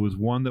one. There was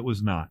one that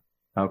was not.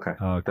 Okay.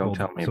 Don't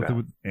tell me about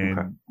it.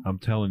 And I'm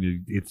telling you,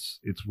 it's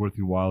worth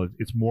your while.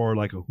 It's more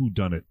like a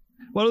whodunit.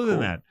 Well, other than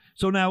that.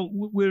 So now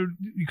we're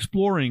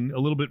exploring a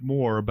little bit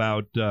more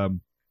about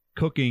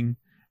cooking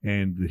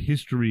and the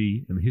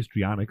history and the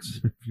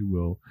histrionics, if you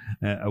will,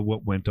 of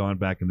what went on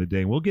back in the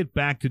day. And we'll get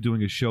back to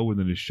doing a show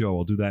within a show.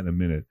 I'll do that in a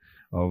minute.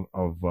 When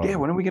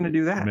are we going to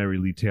do that? Mary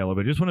Lee Taylor.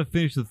 But I just want to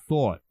finish the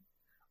thought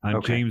on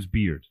James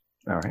Beard.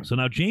 All right. So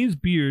now James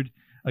Beard,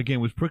 again,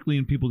 was prickly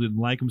and people didn't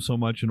like him so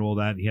much and all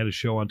that. He had a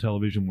show on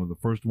television, one of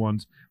the first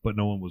ones, but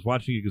no one was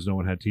watching it because no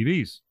one had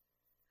TVs.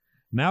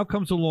 Now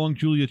comes along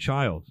Julia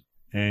Child.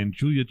 And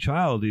Julia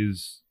Child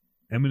is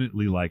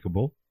eminently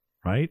likable.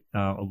 Right,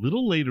 a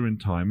little later in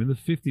time, in the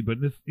 50s, but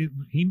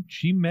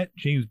she met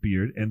James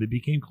Beard, and they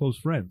became close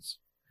friends,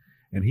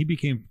 and he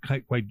became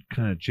quite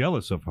kind of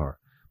jealous of her.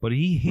 But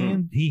he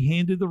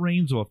handed the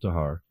reins off to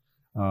her,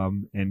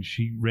 and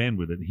she ran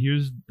with it.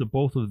 Here's the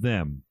both of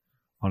them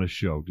on a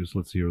show. Just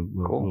let's hear a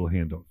little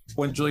handoff.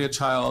 When Julia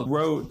Child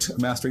wrote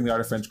Mastering the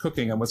Art of French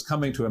Cooking and was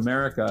coming to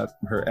America,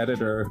 her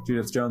editor,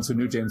 Judith Jones, who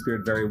knew James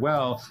Beard very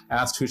well,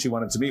 asked who she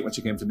wanted to meet when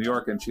she came to New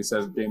York, and she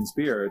said James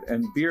Beard.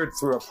 And Beard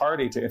threw a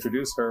party to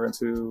introduce her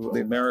into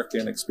the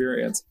American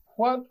experience.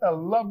 What a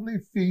lovely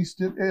feast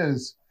it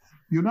is.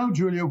 You know,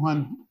 Julia,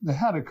 when they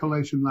had a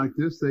collation like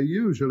this, they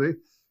usually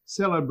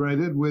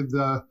celebrated with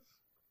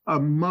a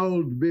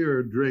mulled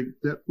beer drink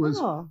that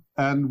was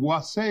and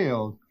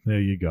wassailed. There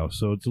you go.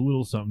 So it's a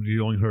little something.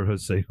 You only heard her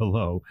say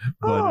hello,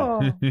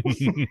 but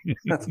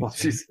that's what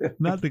she said.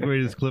 Not the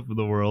greatest clip in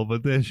the world,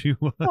 but there she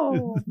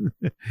was.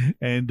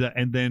 And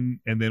then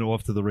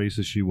off to the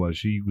races she was.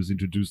 She was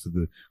introduced to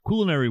the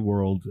culinary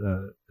world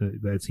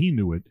as he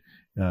knew it,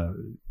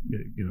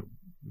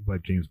 by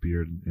James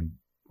Beard, and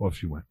off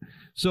she went.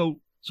 So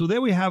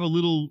there we have a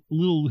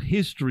little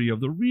history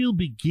of the real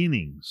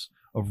beginnings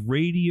of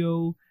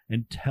radio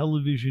and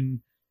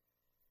television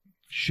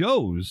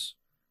shows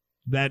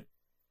that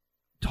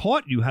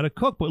taught you how to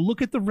cook. But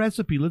look at the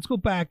recipe. Let's go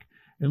back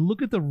and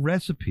look at the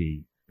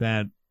recipe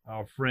that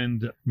our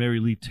friend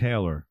Mary Lee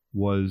Taylor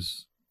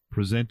was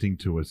presenting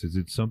to us. Is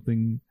it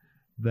something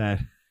that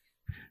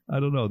I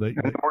don't know that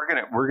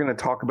we're gonna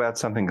talk about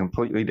something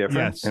completely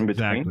different in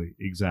between?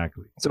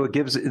 Exactly. So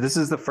this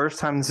is the first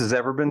time this has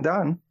ever been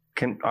done.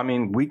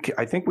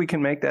 I think we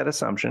can make that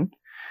assumption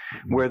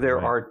where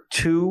there are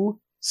two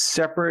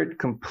separate,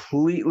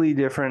 completely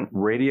different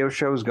radio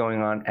shows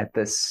going on at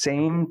the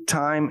same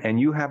time, and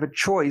you have a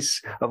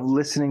choice of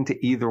listening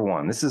to either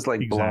one. This is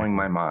like blowing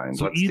my mind.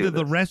 So either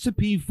the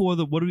recipe for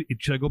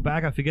should I go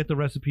back? I forget the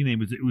recipe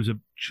name. It was a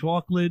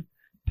chocolate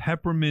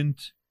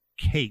peppermint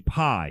cake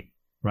pie,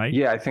 right?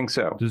 Yeah, I think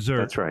so. Dessert.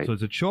 That's right. So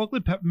it's a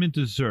chocolate peppermint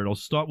dessert.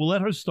 We'll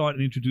let her start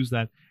and introduce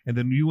that, and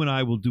then you and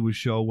I will do a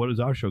show. What is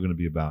our show going to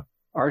be about?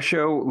 Our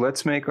show.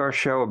 Let's make our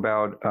show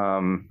about.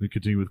 We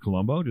continue with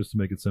Columbo, just to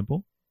make it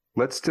simple.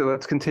 Let's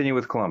continue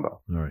with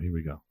Columbo. All right, here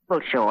we go. Well,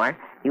 sure,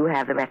 you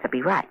have the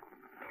recipe right.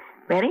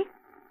 Ready?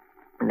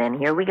 And then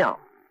here we go.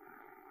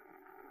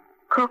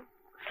 Cook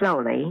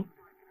slowly.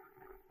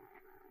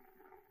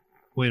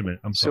 Wait a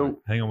minute. I'm sorry.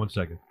 Hang on one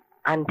second.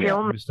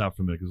 Until let me stop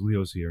for a minute because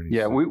Leo's here.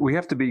 And we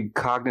have to be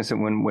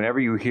cognizant whenever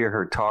you hear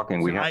her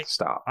talking, we have to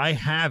stop. I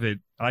have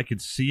it. I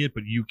could see it,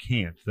 but you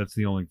can't. That's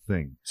the only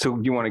thing. So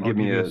you want to give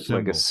me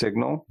a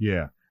signal?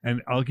 Yeah.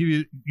 And I'll give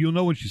you, you'll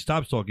know when she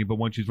stops talking, but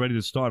when she's ready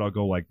to start, I'll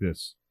go like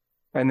this.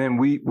 And then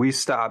we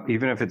stop,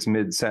 even if it's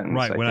mid-sentence.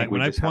 Right.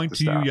 When I point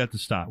to you, you have to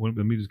stop. Let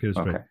me just get it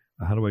straight. Okay.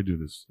 How do I do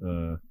this?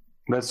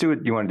 Let's do it.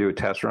 You want to do a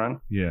test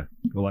run? Yeah.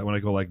 When I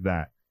go like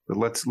that. But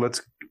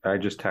let's. I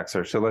just text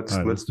her. So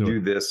let's do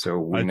this so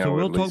we know. So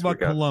we'll talk about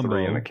Columbo.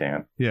 3 in the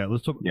can. Yeah.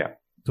 Let's talk. Yeah.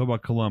 Talk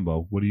about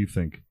Columbo. What do you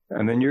think?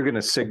 And then you're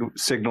going to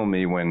signal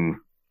me when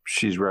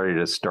she's ready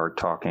to start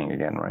talking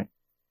again, right?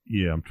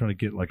 Yeah. I'm trying to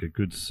get like a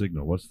good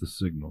signal. What's the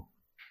signal? All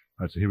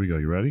right. So here we go.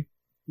 You ready?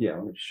 Yeah.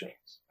 Let me just show you.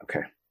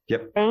 Okay.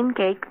 Yep. Plain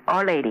cake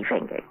or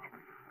ladyfingers.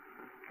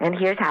 And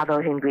here's how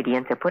those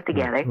ingredients are put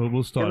together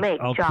we'll start. to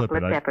make I'll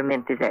chocolate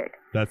peppermint dessert.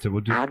 That's it.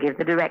 I'll give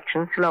the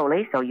directions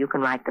slowly so you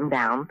can write them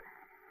down.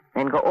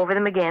 Then go over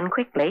them again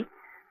quickly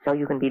so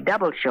you can be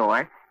double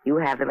sure you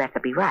have the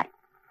recipe right.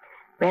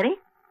 Ready?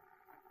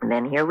 And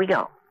then here we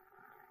go.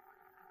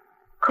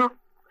 Cook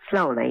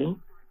slowly.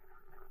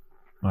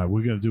 All right,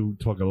 we're going to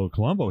talk a little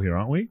Columbo here,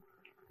 aren't we?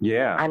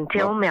 Yeah.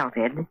 Until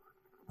melted.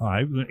 All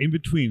right, in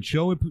between,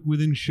 show it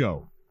within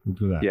show. We'll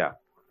do that. Yeah.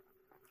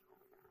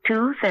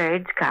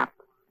 2/3 cup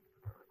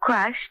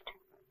crushed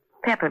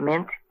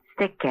peppermint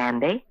stick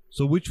candy.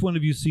 So which one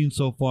have you seen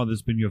so far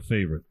that's been your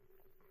favorite?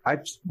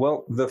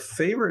 Well, the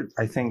favorite,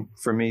 I think,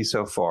 for me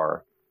so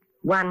far,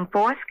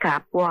 1/4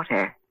 cup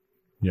water.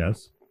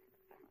 Yes.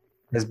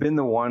 Has been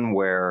the one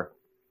where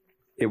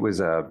it was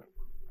a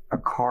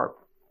carp.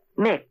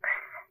 Mix.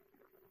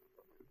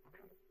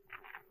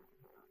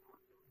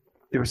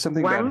 There was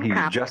something 1 about he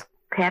cup just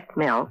pet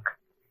milk.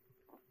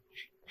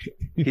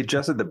 he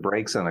adjusted the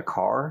brakes on a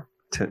car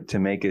to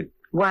make it.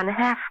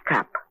 1/2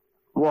 cup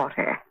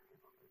water.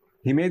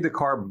 He made the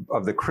car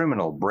of the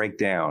criminal break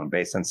down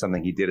based on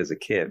something he did as a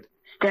kid.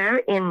 Stir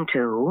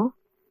into.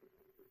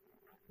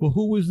 Well,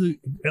 who was the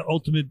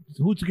ultimate?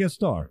 Who's the guest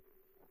star?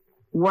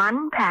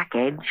 1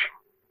 package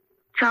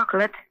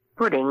chocolate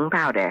pudding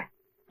powder.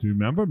 Do you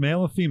remember,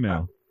 male or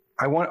female?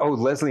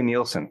 Leslie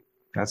Nielsen.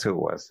 That's who it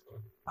was.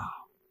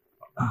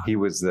 He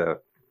was the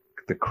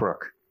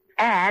crook.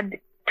 Add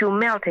to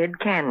melted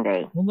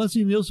candy. Well,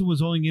 Leslie Nielsen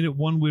was only in it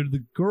one where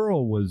the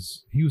girl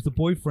was. He was the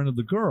boyfriend of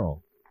the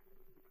girl.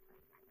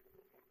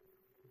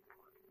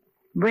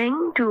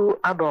 Bring to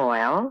a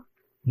boil.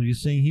 Are you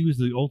saying he was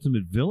the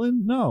ultimate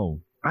villain?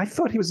 No. I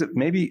thought he was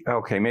maybe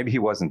he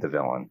wasn't the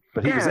villain,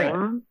 but he was in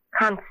it.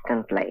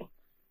 Constantly.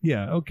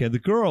 Yeah, okay. The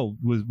girl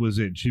was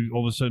in. She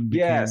all of a sudden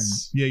became...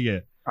 Yes.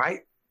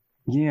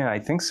 Yeah. I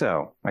think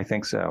so.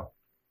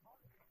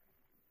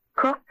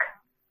 Cook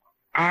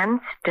and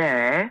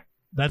stir.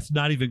 That's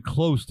not even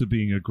close to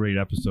being a great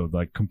episode,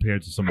 like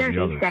compared to some of the 30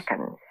 others.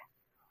 seconds.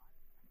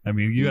 I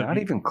mean, not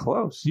even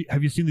close.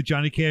 Have you seen the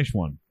Johnny Cash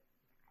one?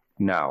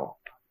 No.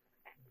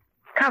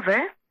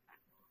 Cover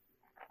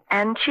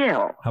and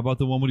chill. How about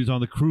the one when he's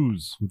on the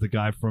cruise with the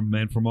guy from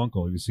Man from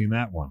U.N.C.L.E.? Have you seen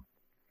that one?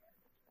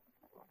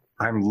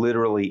 I'm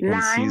literally in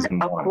season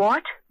 1. Line a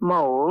quart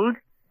mold.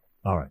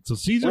 All right, so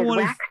season with 1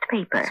 is waxed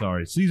paper.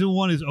 Sorry, season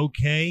 1 is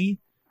okay,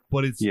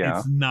 but it's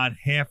not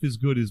half as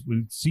good as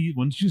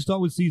once you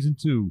start with season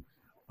 2.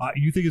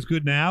 You think it's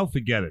good now?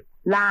 Forget it.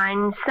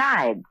 Line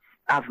sides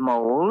of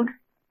mold.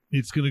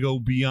 It's going to go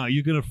beyond.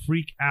 You're going to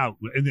freak out,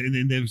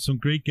 and there's some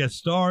great guest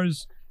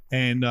stars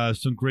and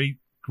some great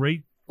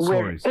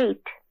stories. With 8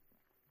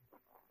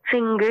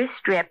 finger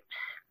strips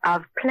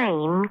of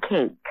plain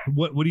cake.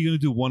 What are you going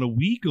to do? One a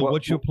week, or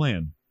what's your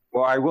plan?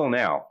 Well, I will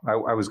now.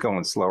 I was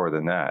going slower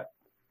than that,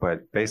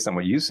 but based on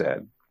what you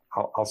said,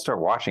 I'll start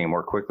watching it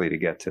more quickly to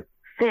get to.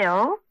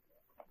 Fill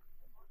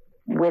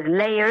with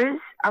layers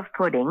of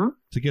pudding.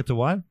 To get to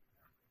what?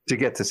 To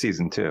get to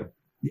season 2.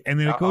 And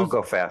then I'll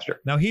go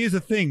faster. Now, here's the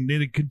thing.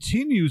 Then it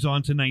continues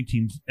on to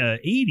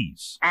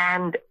 1980s.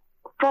 And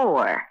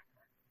 4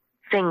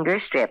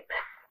 finger strips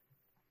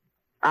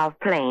of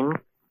plain.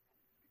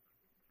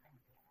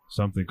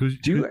 Something.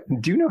 Do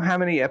you know how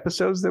many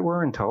episodes there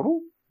were in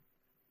total?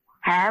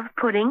 Have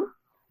pudding.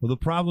 Well, the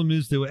problem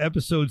is there were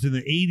episodes in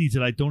the 80s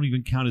that I don't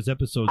even count as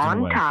episodes on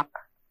in a way. Top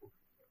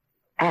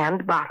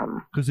and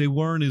bottom. Because they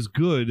weren't as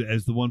good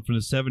as the one from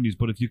the 70s.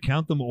 But if you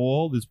count them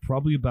all, there's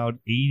probably about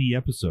 80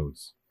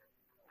 episodes.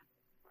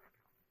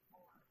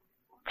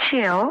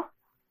 Chill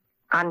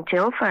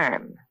until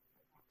firm.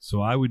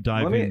 So I would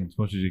dive in as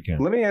much as you can.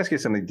 Let me ask you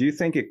something. Do you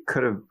think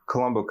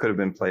Columbo could have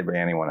been played by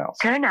anyone else?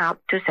 Turn out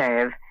to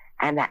serve,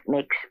 and that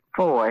makes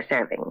 4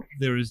 servings.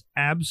 There is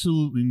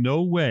absolutely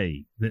no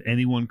way that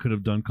anyone could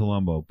have done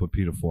Columbo but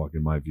Peter Falk,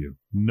 in my view.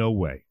 No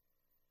way.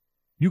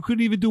 You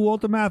couldn't even do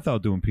Walter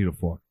Matthau doing Peter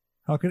Falk.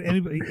 How could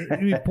anybody? I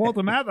mean,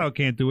 Walter Matthau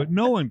can't do it.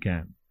 No one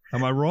can.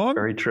 Am I wrong?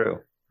 Very true.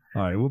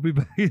 All right, we'll be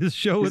back. The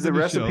show is the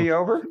recipe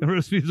over? The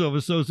recipe's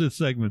over. So is this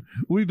segment.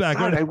 We'll be back.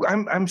 God,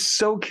 I'm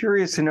so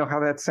curious to know how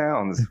that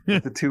sounds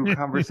with the two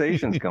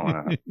conversations going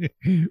on.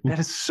 That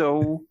is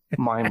so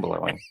mind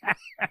blowing.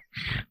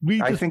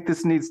 I think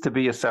this needs to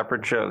be a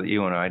separate show that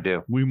you and I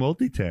do. We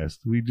multitask.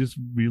 We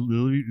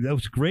literally, that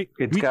was great.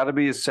 It's got to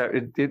be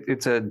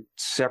it's a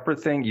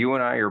separate thing. You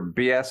and I are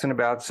BSing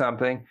about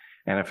something.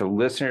 And if a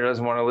listener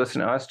doesn't want to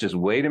listen to us, just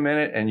wait a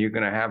minute, and you're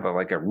going to have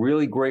a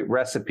really great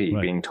recipe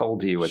being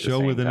told to you at the same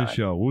time. Show within a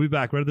show. We'll be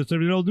back right at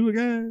the I'll do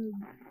again.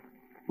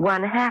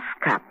 1/2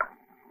 cup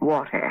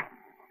water.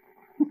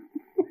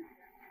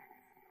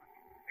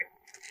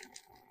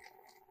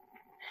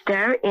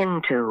 Stir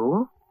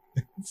into.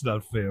 It's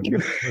not fair.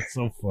 That's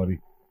so funny.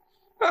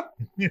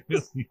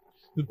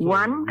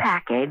 1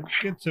 package.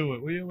 Get to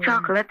it, will you?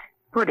 Chocolate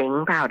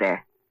pudding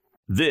powder.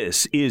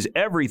 This is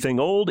Everything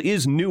Old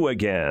is New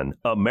Again,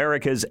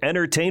 America's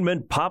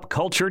entertainment pop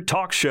culture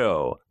talk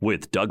show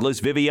with Douglas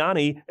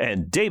Viviani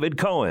and David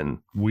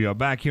Cohen. We are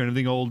back here, and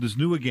Everything Old is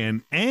New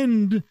Again.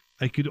 And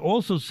I could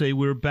also say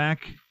we're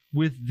back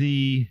with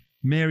the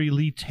Mary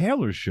Lee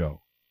Taylor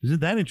show. Isn't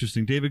that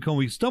interesting, David Cohen?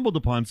 We stumbled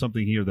upon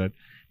something here that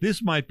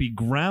this might be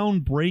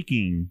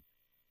groundbreaking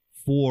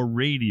for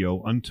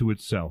radio unto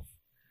itself.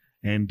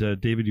 And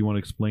David, you want to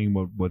explain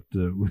what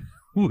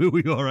where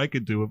we are? I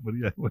could do it, but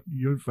yeah,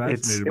 you're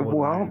fascinated.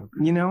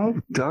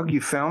 Doug,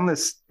 you found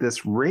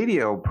this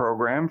radio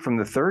program from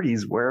the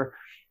 30s where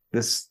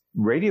this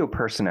radio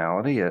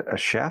personality, a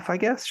chef, I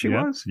guess she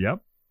was.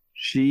 Yep.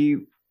 She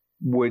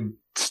would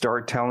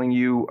start telling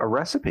you a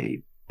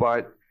recipe,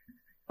 but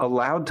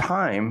allowed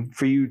time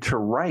for you to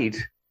write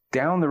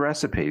down the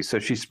recipe. So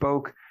she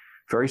spoke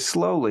very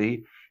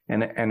slowly,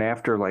 And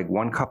after like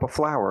 1 cup of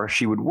flour,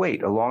 she would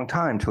wait a long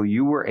time till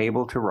you were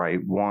able to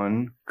write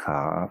 1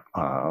 cup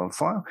of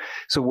flour.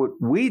 So what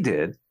we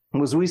did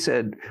was we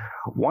said,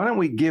 why don't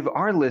we give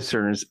our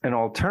listeners an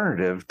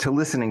alternative to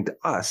listening to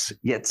us,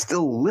 yet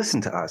still listen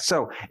to us?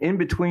 So in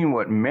between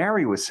what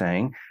Mary was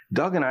saying,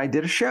 Doug and I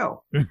did a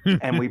show,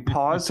 and we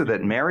paused so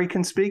that Mary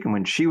can speak. And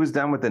when she was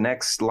done with the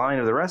next line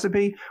of the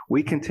recipe,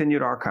 we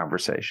continued our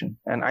conversation.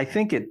 And I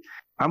think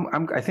I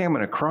think I'm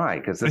going to cry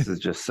because this is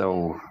just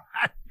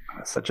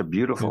such a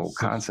beautiful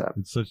concept.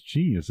 It's such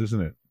genius,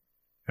 isn't it?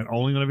 And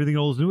only on Everything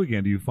Old is New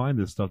Again do you find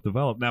this stuff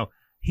developed. Now,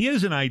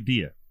 here's an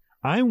idea.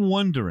 I'm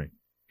wondering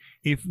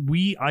if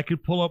I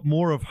could pull up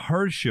more of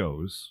her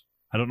shows.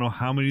 I don't know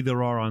how many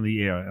there are on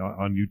the air,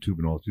 on YouTube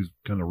and all. It's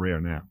kind of rare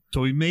now.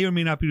 So we may or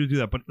may not be able to do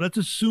that. But let's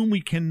assume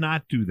we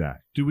cannot do that.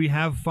 Do we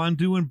have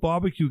Fondue and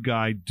Barbecue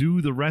Guy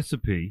do the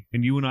recipe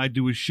and you and I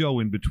do a show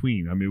in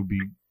between? I mean, it would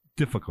be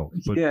difficult.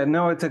 But yeah,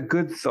 no, it's a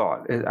good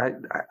thought.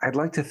 I'd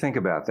like to think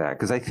about that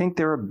because I think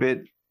they're a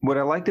bit. What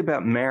I liked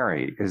about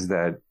Mary is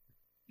that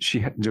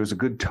there was a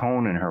good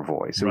tone in her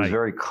voice. It was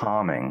very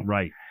calming.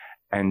 Right.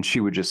 And she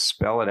would just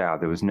spell it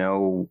out. There was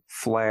no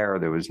flair.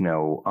 There was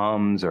no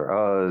ums or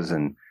uhs.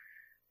 And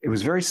it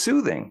was very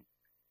soothing.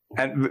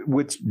 And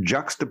which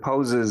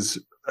juxtaposed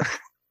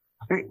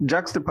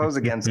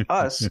against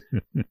us,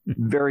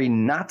 very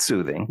not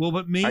soothing. Well,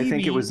 but maybe I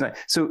think it was not.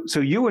 So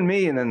you and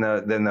me, and then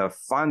the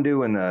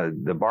Fondue and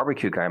the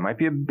Barbecue Guy might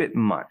be a bit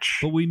much.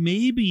 But we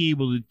may be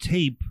able to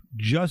tape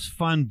just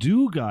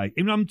Fondue Guy.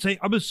 And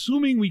I'm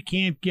assuming we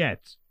can't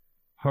get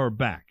her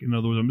back. In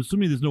other words, I'm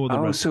assuming there's no other.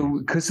 Oh, recipes. so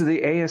because of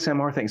the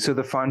ASMR thing. So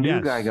the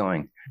Fondue Guy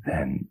going,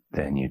 then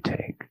you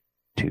take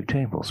 2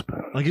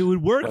 tablespoons. Like it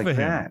would work like for him.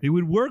 that. It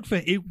would work for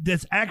him.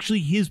 That's actually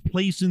his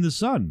place in the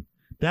sun.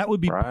 That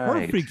would be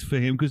perfect for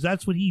him because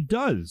that's what he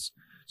does.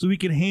 So we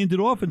can hand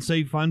it off and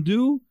say,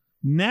 Fondue,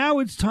 now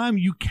it's time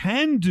you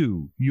can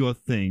do your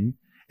thing.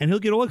 And he'll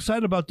get all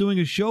excited about doing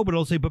a show, but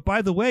he'll say, but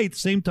by the way, at the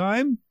same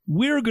time,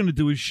 we're going to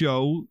do a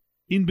show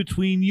in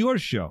between your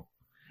show.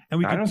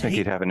 And I don't think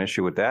he'd have an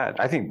issue with that.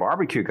 I think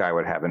Barbecue Guy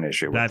would have an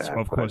issue with that.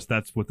 Of course,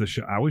 that's what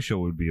our show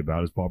would be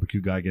about, is Barbecue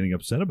Guy getting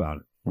upset about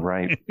it.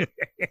 Right.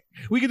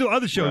 We can do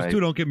other shows too,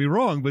 don't get me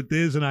wrong, but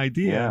there's an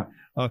idea.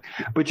 Yeah.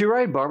 But you're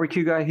right,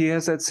 Barbecue Guy, he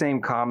has that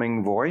same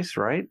calming voice,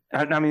 right?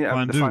 I mean,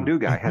 the Fondue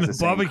Guy has the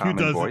same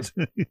calming voice.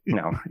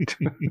 No.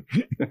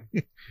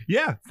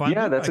 Yeah.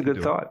 Yeah, that's a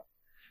good thought.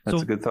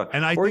 That's a good thought.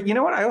 And you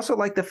know what? I also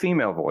like the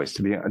female voice,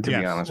 to be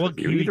honest with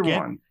you. Either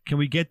one. Can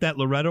we get that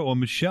Loretta or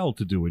Michelle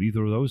to do it?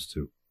 Either of those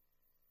two.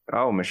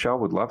 Oh, Michelle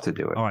would love to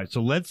do it. All right,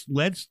 so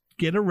let's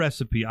get a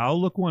recipe.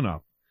 I'll look one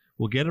up.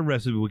 We'll get a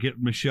recipe. We'll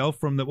get Michelle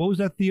from what was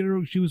that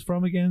theater she was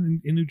from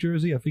again in New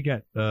Jersey? I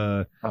forget.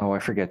 I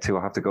forget too.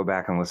 I'll have to go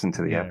back and listen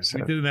to the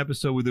episode. We did an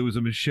episode where there was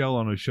a Michelle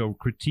on a show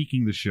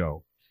critiquing the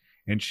show,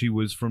 and she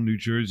was from New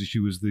Jersey. She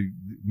was the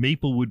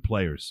Maplewood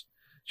Players.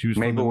 She was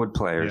Maplewood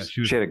Players.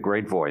 Yeah, she had a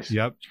great voice.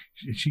 Yep.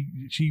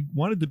 She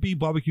wanted to be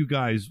Barbecue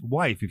Guy's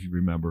wife, if you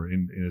remember,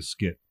 in a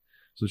skit.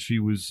 So she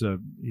was.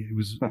 It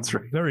was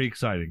very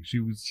exciting. She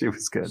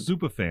was good.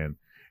 Super fan,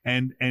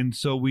 and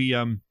so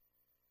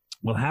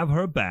we'll have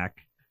her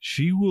back.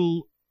 She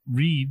will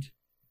read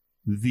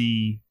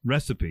the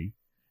recipe,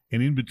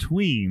 and in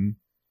between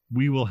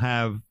we will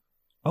have.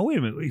 Oh, wait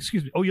a minute!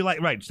 Excuse me. Oh, you're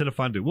right. Instead of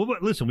fondue, well,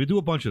 listen, we do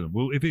a bunch of them.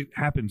 If it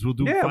happens, we'll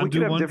do fondue. We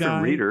could have one different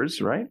guy,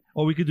 readers, right?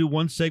 Or we could do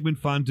one segment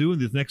fondue,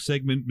 and the next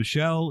segment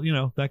Michelle.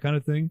 that kind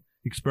of thing.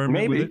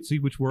 Experiment with it, see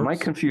which works. Might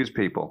confuse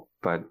people,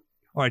 but.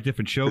 All right,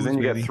 different shows. Then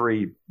you got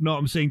 3. No,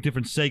 I'm saying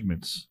different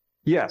segments.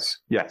 Yes.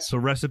 So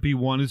recipe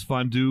 1 is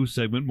fondue,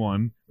 segment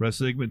 1.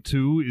 Segment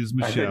 2 is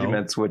Michelle. I thought you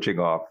meant switching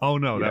off. Oh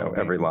no,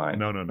 every line.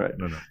 No.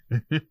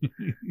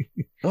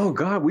 Oh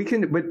God, we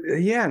can. But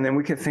yeah, and then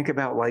we can think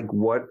about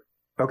what.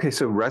 Okay,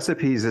 so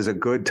recipes is a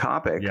good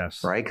topic,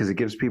 yes, right? Because it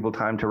gives people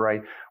time to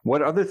write.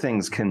 What other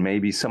things can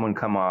maybe someone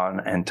come on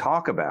and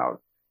talk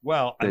about?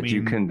 Well,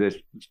 you can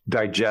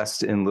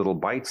digest in little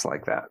bites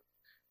like that.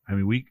 I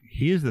mean,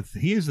 here's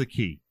the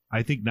key.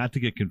 I think not to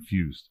get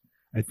confused.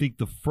 I think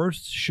the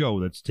first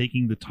show that's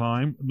taking the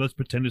time, let's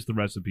pretend it's the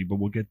recipe, but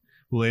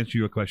we'll answer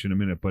your question in a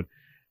minute. But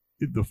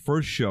the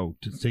first show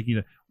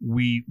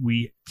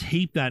we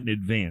tape that in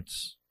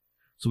advance.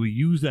 So we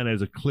use that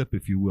as a clip,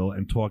 if you will,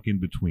 and talk in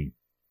between,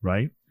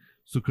 right?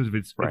 So because if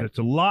it's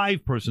a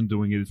live person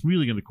doing it, it's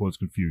really going to cause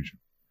confusion.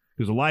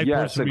 Because a live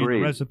person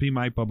reading the recipe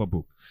might blah, blah,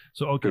 blah.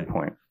 So, okay. Good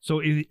point.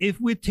 So if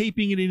we're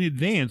taping it in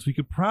advance, we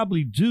could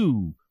probably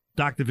do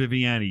Dr.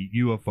 Viviani,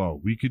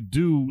 UFO. We could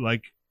do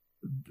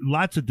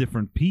lots of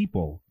different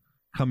people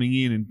coming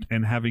in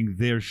and having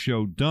their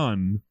show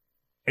done,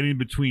 and in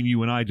between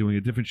you and I doing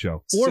a different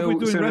show. Or if we're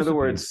doing in other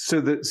words,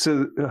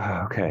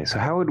 okay. So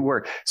how would it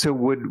work? So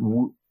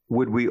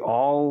would we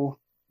all?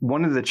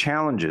 One of the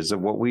challenges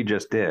of what we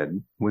just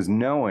did was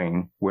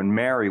knowing when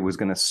Mary was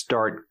going to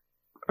start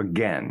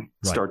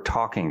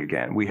talking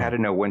again. We had to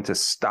know when to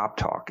stop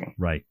talking.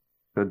 Right.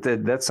 But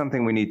that's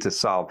something we need to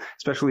solve,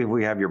 especially if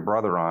we have your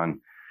brother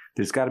on.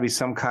 There's got to be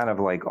some kind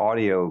of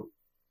audio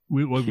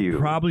We will cue,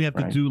 probably have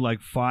to right? do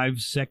like 5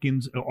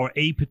 seconds or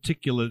a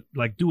particular,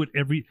 like do it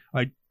every,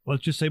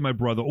 let's just say my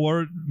brother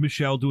or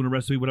Michelle doing a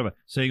recipe, whatever,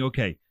 saying,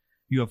 okay,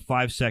 you have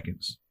 5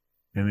 seconds.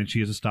 And then she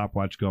has a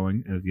stopwatch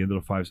going. And at the end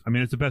of the 5,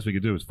 it's the best we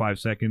could do is 5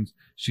 seconds.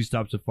 She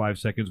stops at 5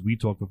 seconds. We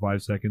talk for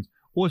 5 seconds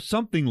or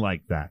something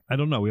like that. I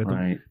don't know. We have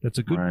to, that's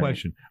a good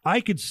question.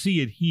 I could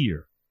see it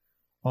here.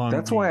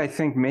 That's why I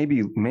think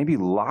maybe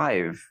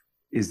live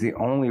is the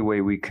only way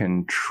we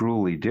can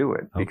truly do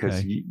it,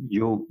 because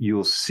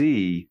you'll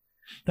see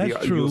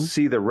that's true. You'll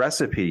see the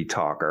recipe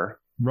talker,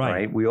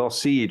 right? We all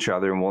see each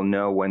other and we'll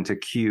know when to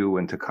cue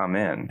and to come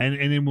in.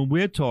 And then when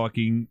we're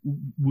talking,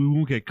 we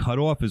won't get cut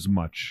off as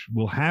much.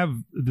 We'll have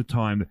the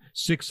time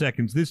 6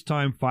 seconds this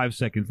time, 5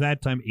 seconds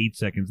that time, 8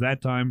 seconds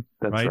that time.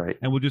 That's right.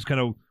 And we'll just kind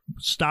of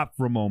stop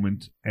for a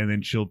moment and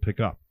then she'll pick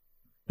up.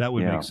 That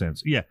would make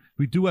sense. Yeah,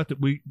 we do have to.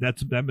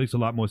 That makes a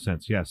lot more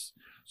sense. Yes.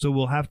 So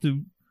we'll have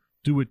to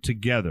do it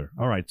together.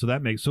 All right. So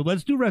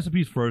let's do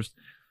recipes first.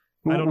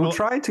 We'll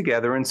try it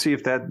together and see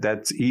if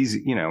that's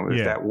easy.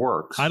 If that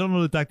works. I don't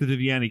know that Dr.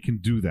 Viviani can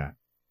do that.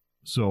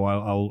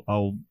 So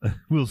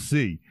we'll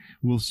see.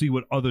 We'll see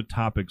what other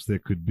topics there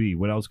could be.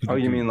 What else could? Oh,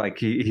 you mean like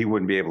he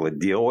wouldn't be able to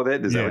deal with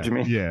it? Is that what you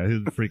mean? Yeah,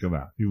 it'd freak him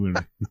out. He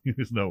wouldn't.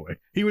 There's no way.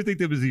 He would think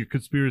there was a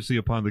conspiracy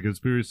upon the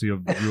conspiracy of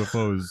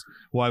UFOs.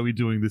 Why are we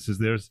doing this? Is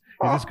this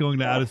going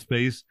to outer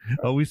space?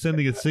 Are we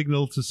sending a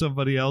signal to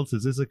somebody else?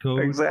 Is this a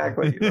code?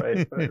 Exactly.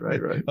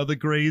 Right. Are the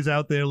Greys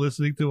out there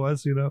listening to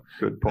us?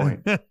 Good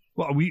point.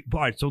 Well, all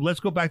right. So let's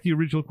go back to the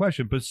original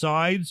question.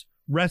 Besides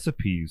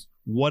recipes,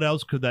 what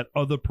else could that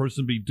other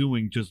person be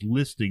doing? Just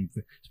listing.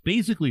 It's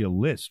basically a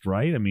list,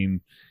 right? I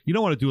mean, you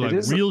don't want to do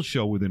like real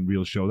show within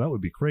real show. That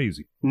would be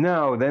crazy.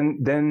 No,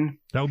 then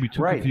that would be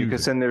too confusing.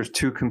 Because then there's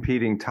two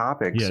competing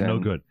topics. Yeah, no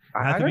good.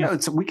 I don't know.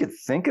 We could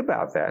think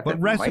about that. But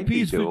that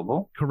recipes, might be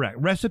doable. Correct.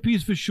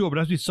 Recipes for sure, but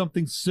it has to be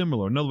something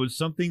similar. In other words,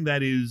 something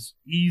that is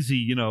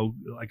easy.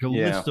 Like a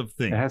list of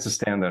things. It has to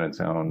stand on its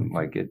own.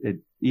 Like it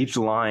each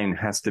line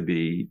has to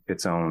be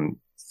its own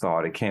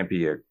thought. It can't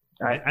be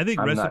I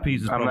think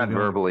recipes. I'm not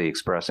verbally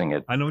expressing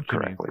it. I know what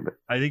correctly, you mean.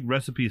 But I think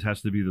recipes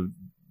has to be the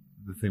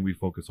thing we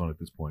focus on at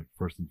this point,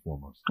 first and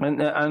foremost.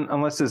 And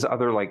unless there's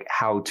other like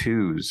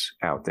how-tos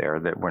out there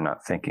that we're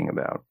not thinking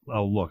about.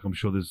 Oh, look, I'm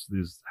sure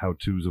there's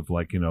how-tos of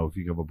like, if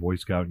you have a Boy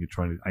Scout and you're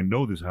trying to, I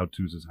know there's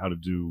how-tos is how to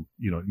do,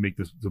 make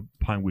the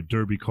Pinewood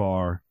Derby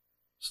car,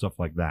 stuff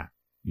like that.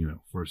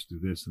 First do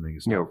this and then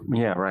you start.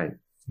 Yeah, right.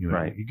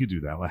 Right. You could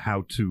do that. Like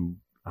how to,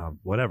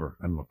 whatever.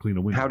 I don't know, clean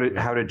a window.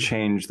 How to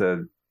change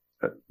the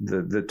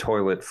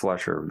toilet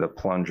flusher, the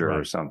plunger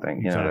or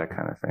something, that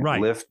kind of thing.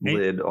 Right. Lift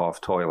lid off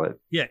toilet.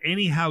 Yeah,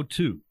 any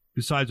how-to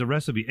besides a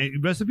recipe.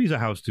 Recipes are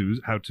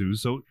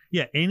how-tos. So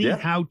yeah, any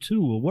how-to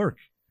will work.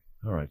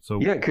 All right. So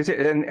yeah, because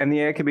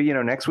it could be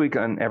next week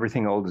on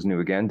Everything Old is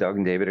New Again. Doug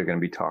and David are going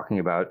to be talking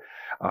about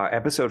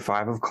episode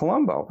 5 of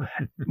Columbo.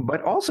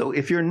 But also,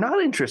 if you're not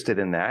interested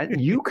in that,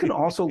 you can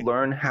also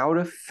learn how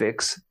to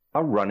fix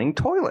a running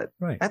toilet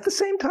at the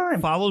same time,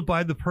 followed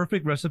by the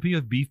perfect recipe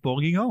of beef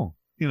bourguignon.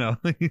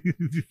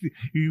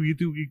 You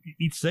do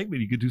each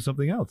segment, you could do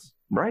something else.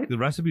 Right. The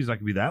recipe's not going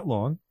to be that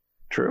long.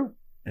 True.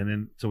 And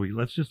then,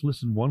 let's just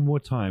listen one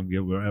more time.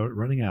 We're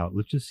running out.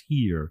 Let's just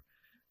hear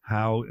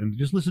how, and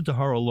just listen to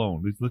her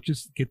alone. Let's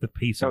just get the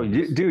pace. Oh,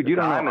 dude, you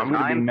don't know. I'm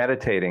going to be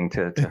meditating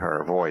to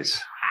her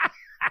voice.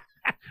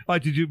 Oh,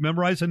 did you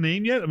memorize her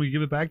name yet? I'm going to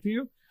give it back to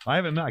you. I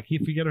haven't. I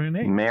can't forget her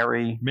name.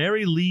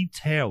 Mary Lee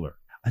Taylor.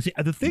 I see.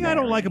 The thing I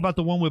don't like about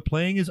the one we're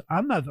playing is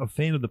I'm not a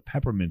fan of the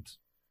peppermint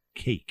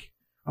cake.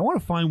 I want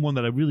to find one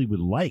that I really would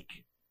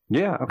like.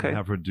 Yeah, okay.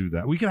 Have her do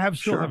that. We can have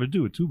her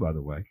do it too, by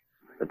the way.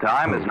 The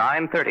time is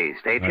 9:30.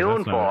 Stay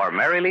tuned for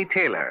Mary Lee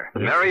Taylor.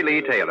 Yeah. Mary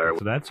Lee Taylor.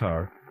 So that's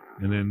her.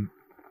 And then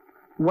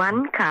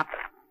 1 cup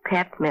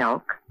pet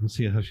milk. Let's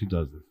see how she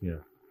does this. Yeah.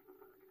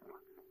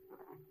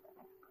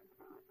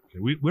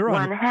 Okay, we're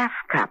on 1/2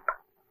 cup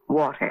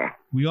water.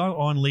 We are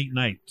on late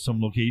night,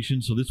 some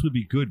locations, so this would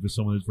be good for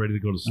someone that's ready to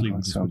go to sleep.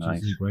 That's so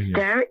nice. Sleep right here.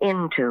 Stir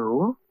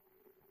into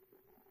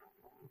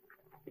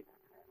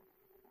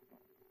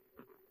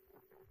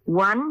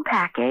 1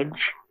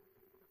 package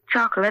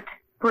chocolate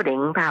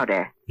pudding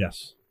powder.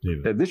 Yes,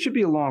 David. This should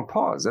be a long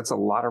pause. That's a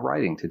lot of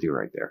writing to do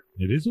right there.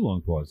 It is a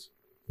long pause.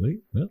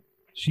 Wait, well,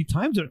 she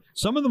times it.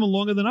 Some of them are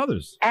longer than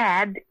others.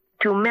 Add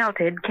to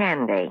melted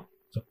candy.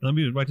 So let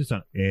me write this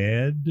down.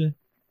 Add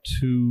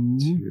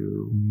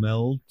to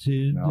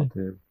melted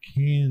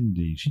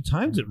candy. She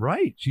times it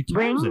right. She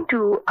times Bring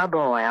to a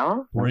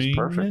boil. Bring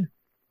perfect.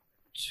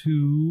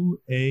 To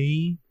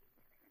a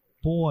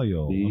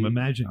boil. I'm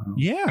imagining.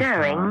 Yeah.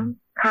 Stirring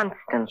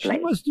constantly. She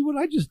must do what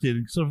I just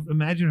did. Sort of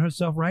imagine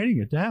herself writing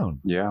it down.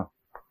 Yeah.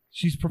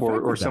 She's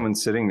perfect. Or someone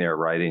sitting there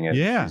writing it.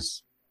 Yeah.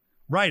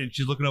 Right. And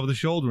she's looking over the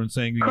shoulder and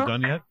saying, are you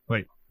done yet?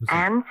 Wait.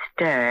 And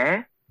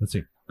stir. Let's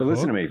see. But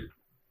listen to me,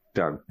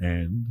 Doug.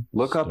 And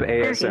look up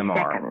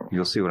ASMR.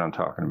 You'll see what I'm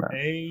talking about.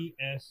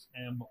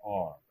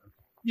 ASMR.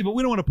 Yeah, but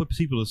we don't want to put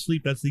people to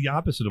sleep. That's the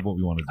opposite of what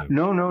we want to do.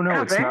 No.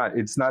 Cover. It's not.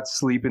 It's not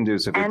sleep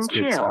inducive.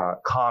 It's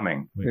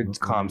calming. Wait,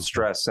 calms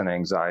stress and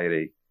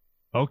anxiety.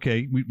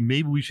 Okay,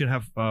 maybe we should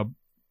have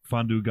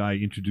fondue guy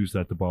introduce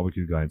that to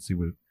barbecue guy and see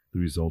what the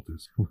result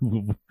is.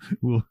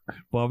 Will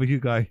barbecue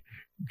guy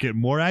get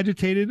more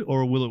agitated,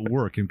 or will it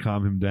work and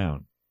calm him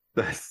down?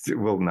 It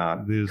will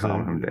not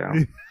calm him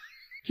down.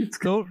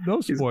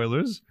 No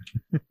spoilers.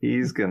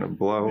 He's gonna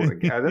blow.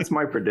 That's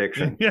my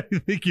prediction. Yeah, I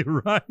think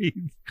you're right,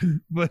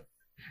 but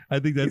I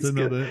think that's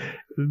another.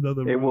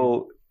 It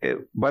will.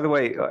 By the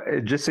way,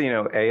 just so you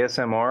know,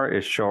 ASMR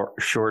is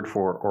short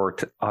for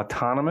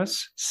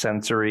Autonomous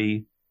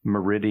Sensory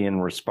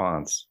Meridian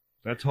Response.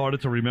 That's harder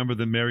to remember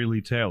than Mary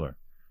Lee Taylor.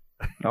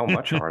 Oh,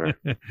 much harder.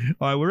 All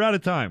right, we're out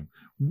of time.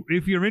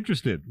 If you're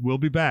interested, we'll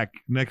be back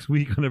next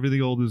week on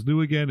Everything Old is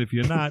New Again. If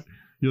you're not,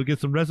 you'll get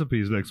some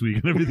recipes next week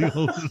on Everything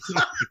Old is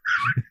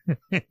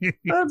New.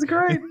 That's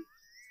great.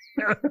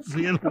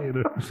 See you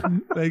later.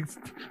 Thanks.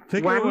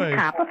 Take it away. 1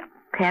 cup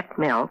pet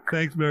milk.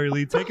 Thanks, Mary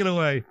Lee. Take it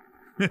away.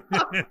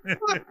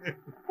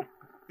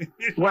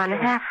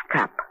 1/2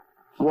 cup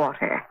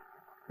water.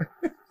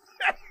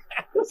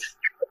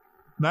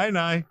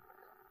 Night.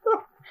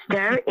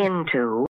 Stir into